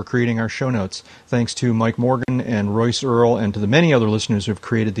Ward for creating our show notes. Thanks to Mike Morgan and Royce Earl, and to the many other listeners who have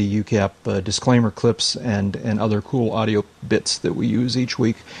created the UCAP disclaimer clips and other cool audio bits that we use each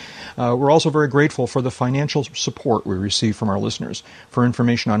week. We're also very grateful for the financial support we receive from our listeners. For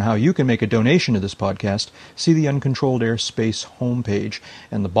information on how you can make a donation to this podcast, see the Uncontrolled Airspace homepage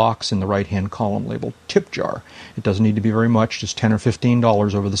and the box in the right-hand column labeled Tip Jar. It doesn't need to be very much, just $10 or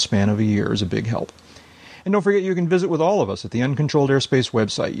 $15 over the span of a year is a big help. And don't forget you can visit with all of us at the Uncontrolled Airspace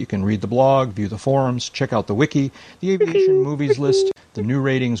website. You can read the blog, view the forums, check out the wiki, the aviation movies list, the new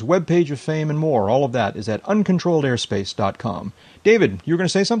ratings, webpage of fame, and more. All of that is at uncontrolledairspace.com. David, you were going to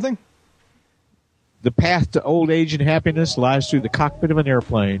say something? The path to old age and happiness lies through the cockpit of an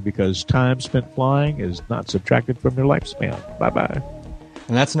airplane, because time spent flying is not subtracted from your lifespan. Bye-bye.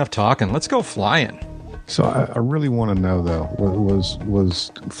 And that's enough talking. Let's go flying. So I really want to know, though, was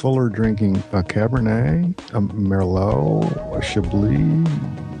Fuller drinking a Cabernet, a Merlot, a Chablis?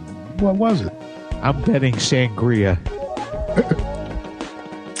 What was it? I'm betting sangria.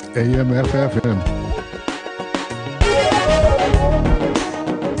 AMFFM.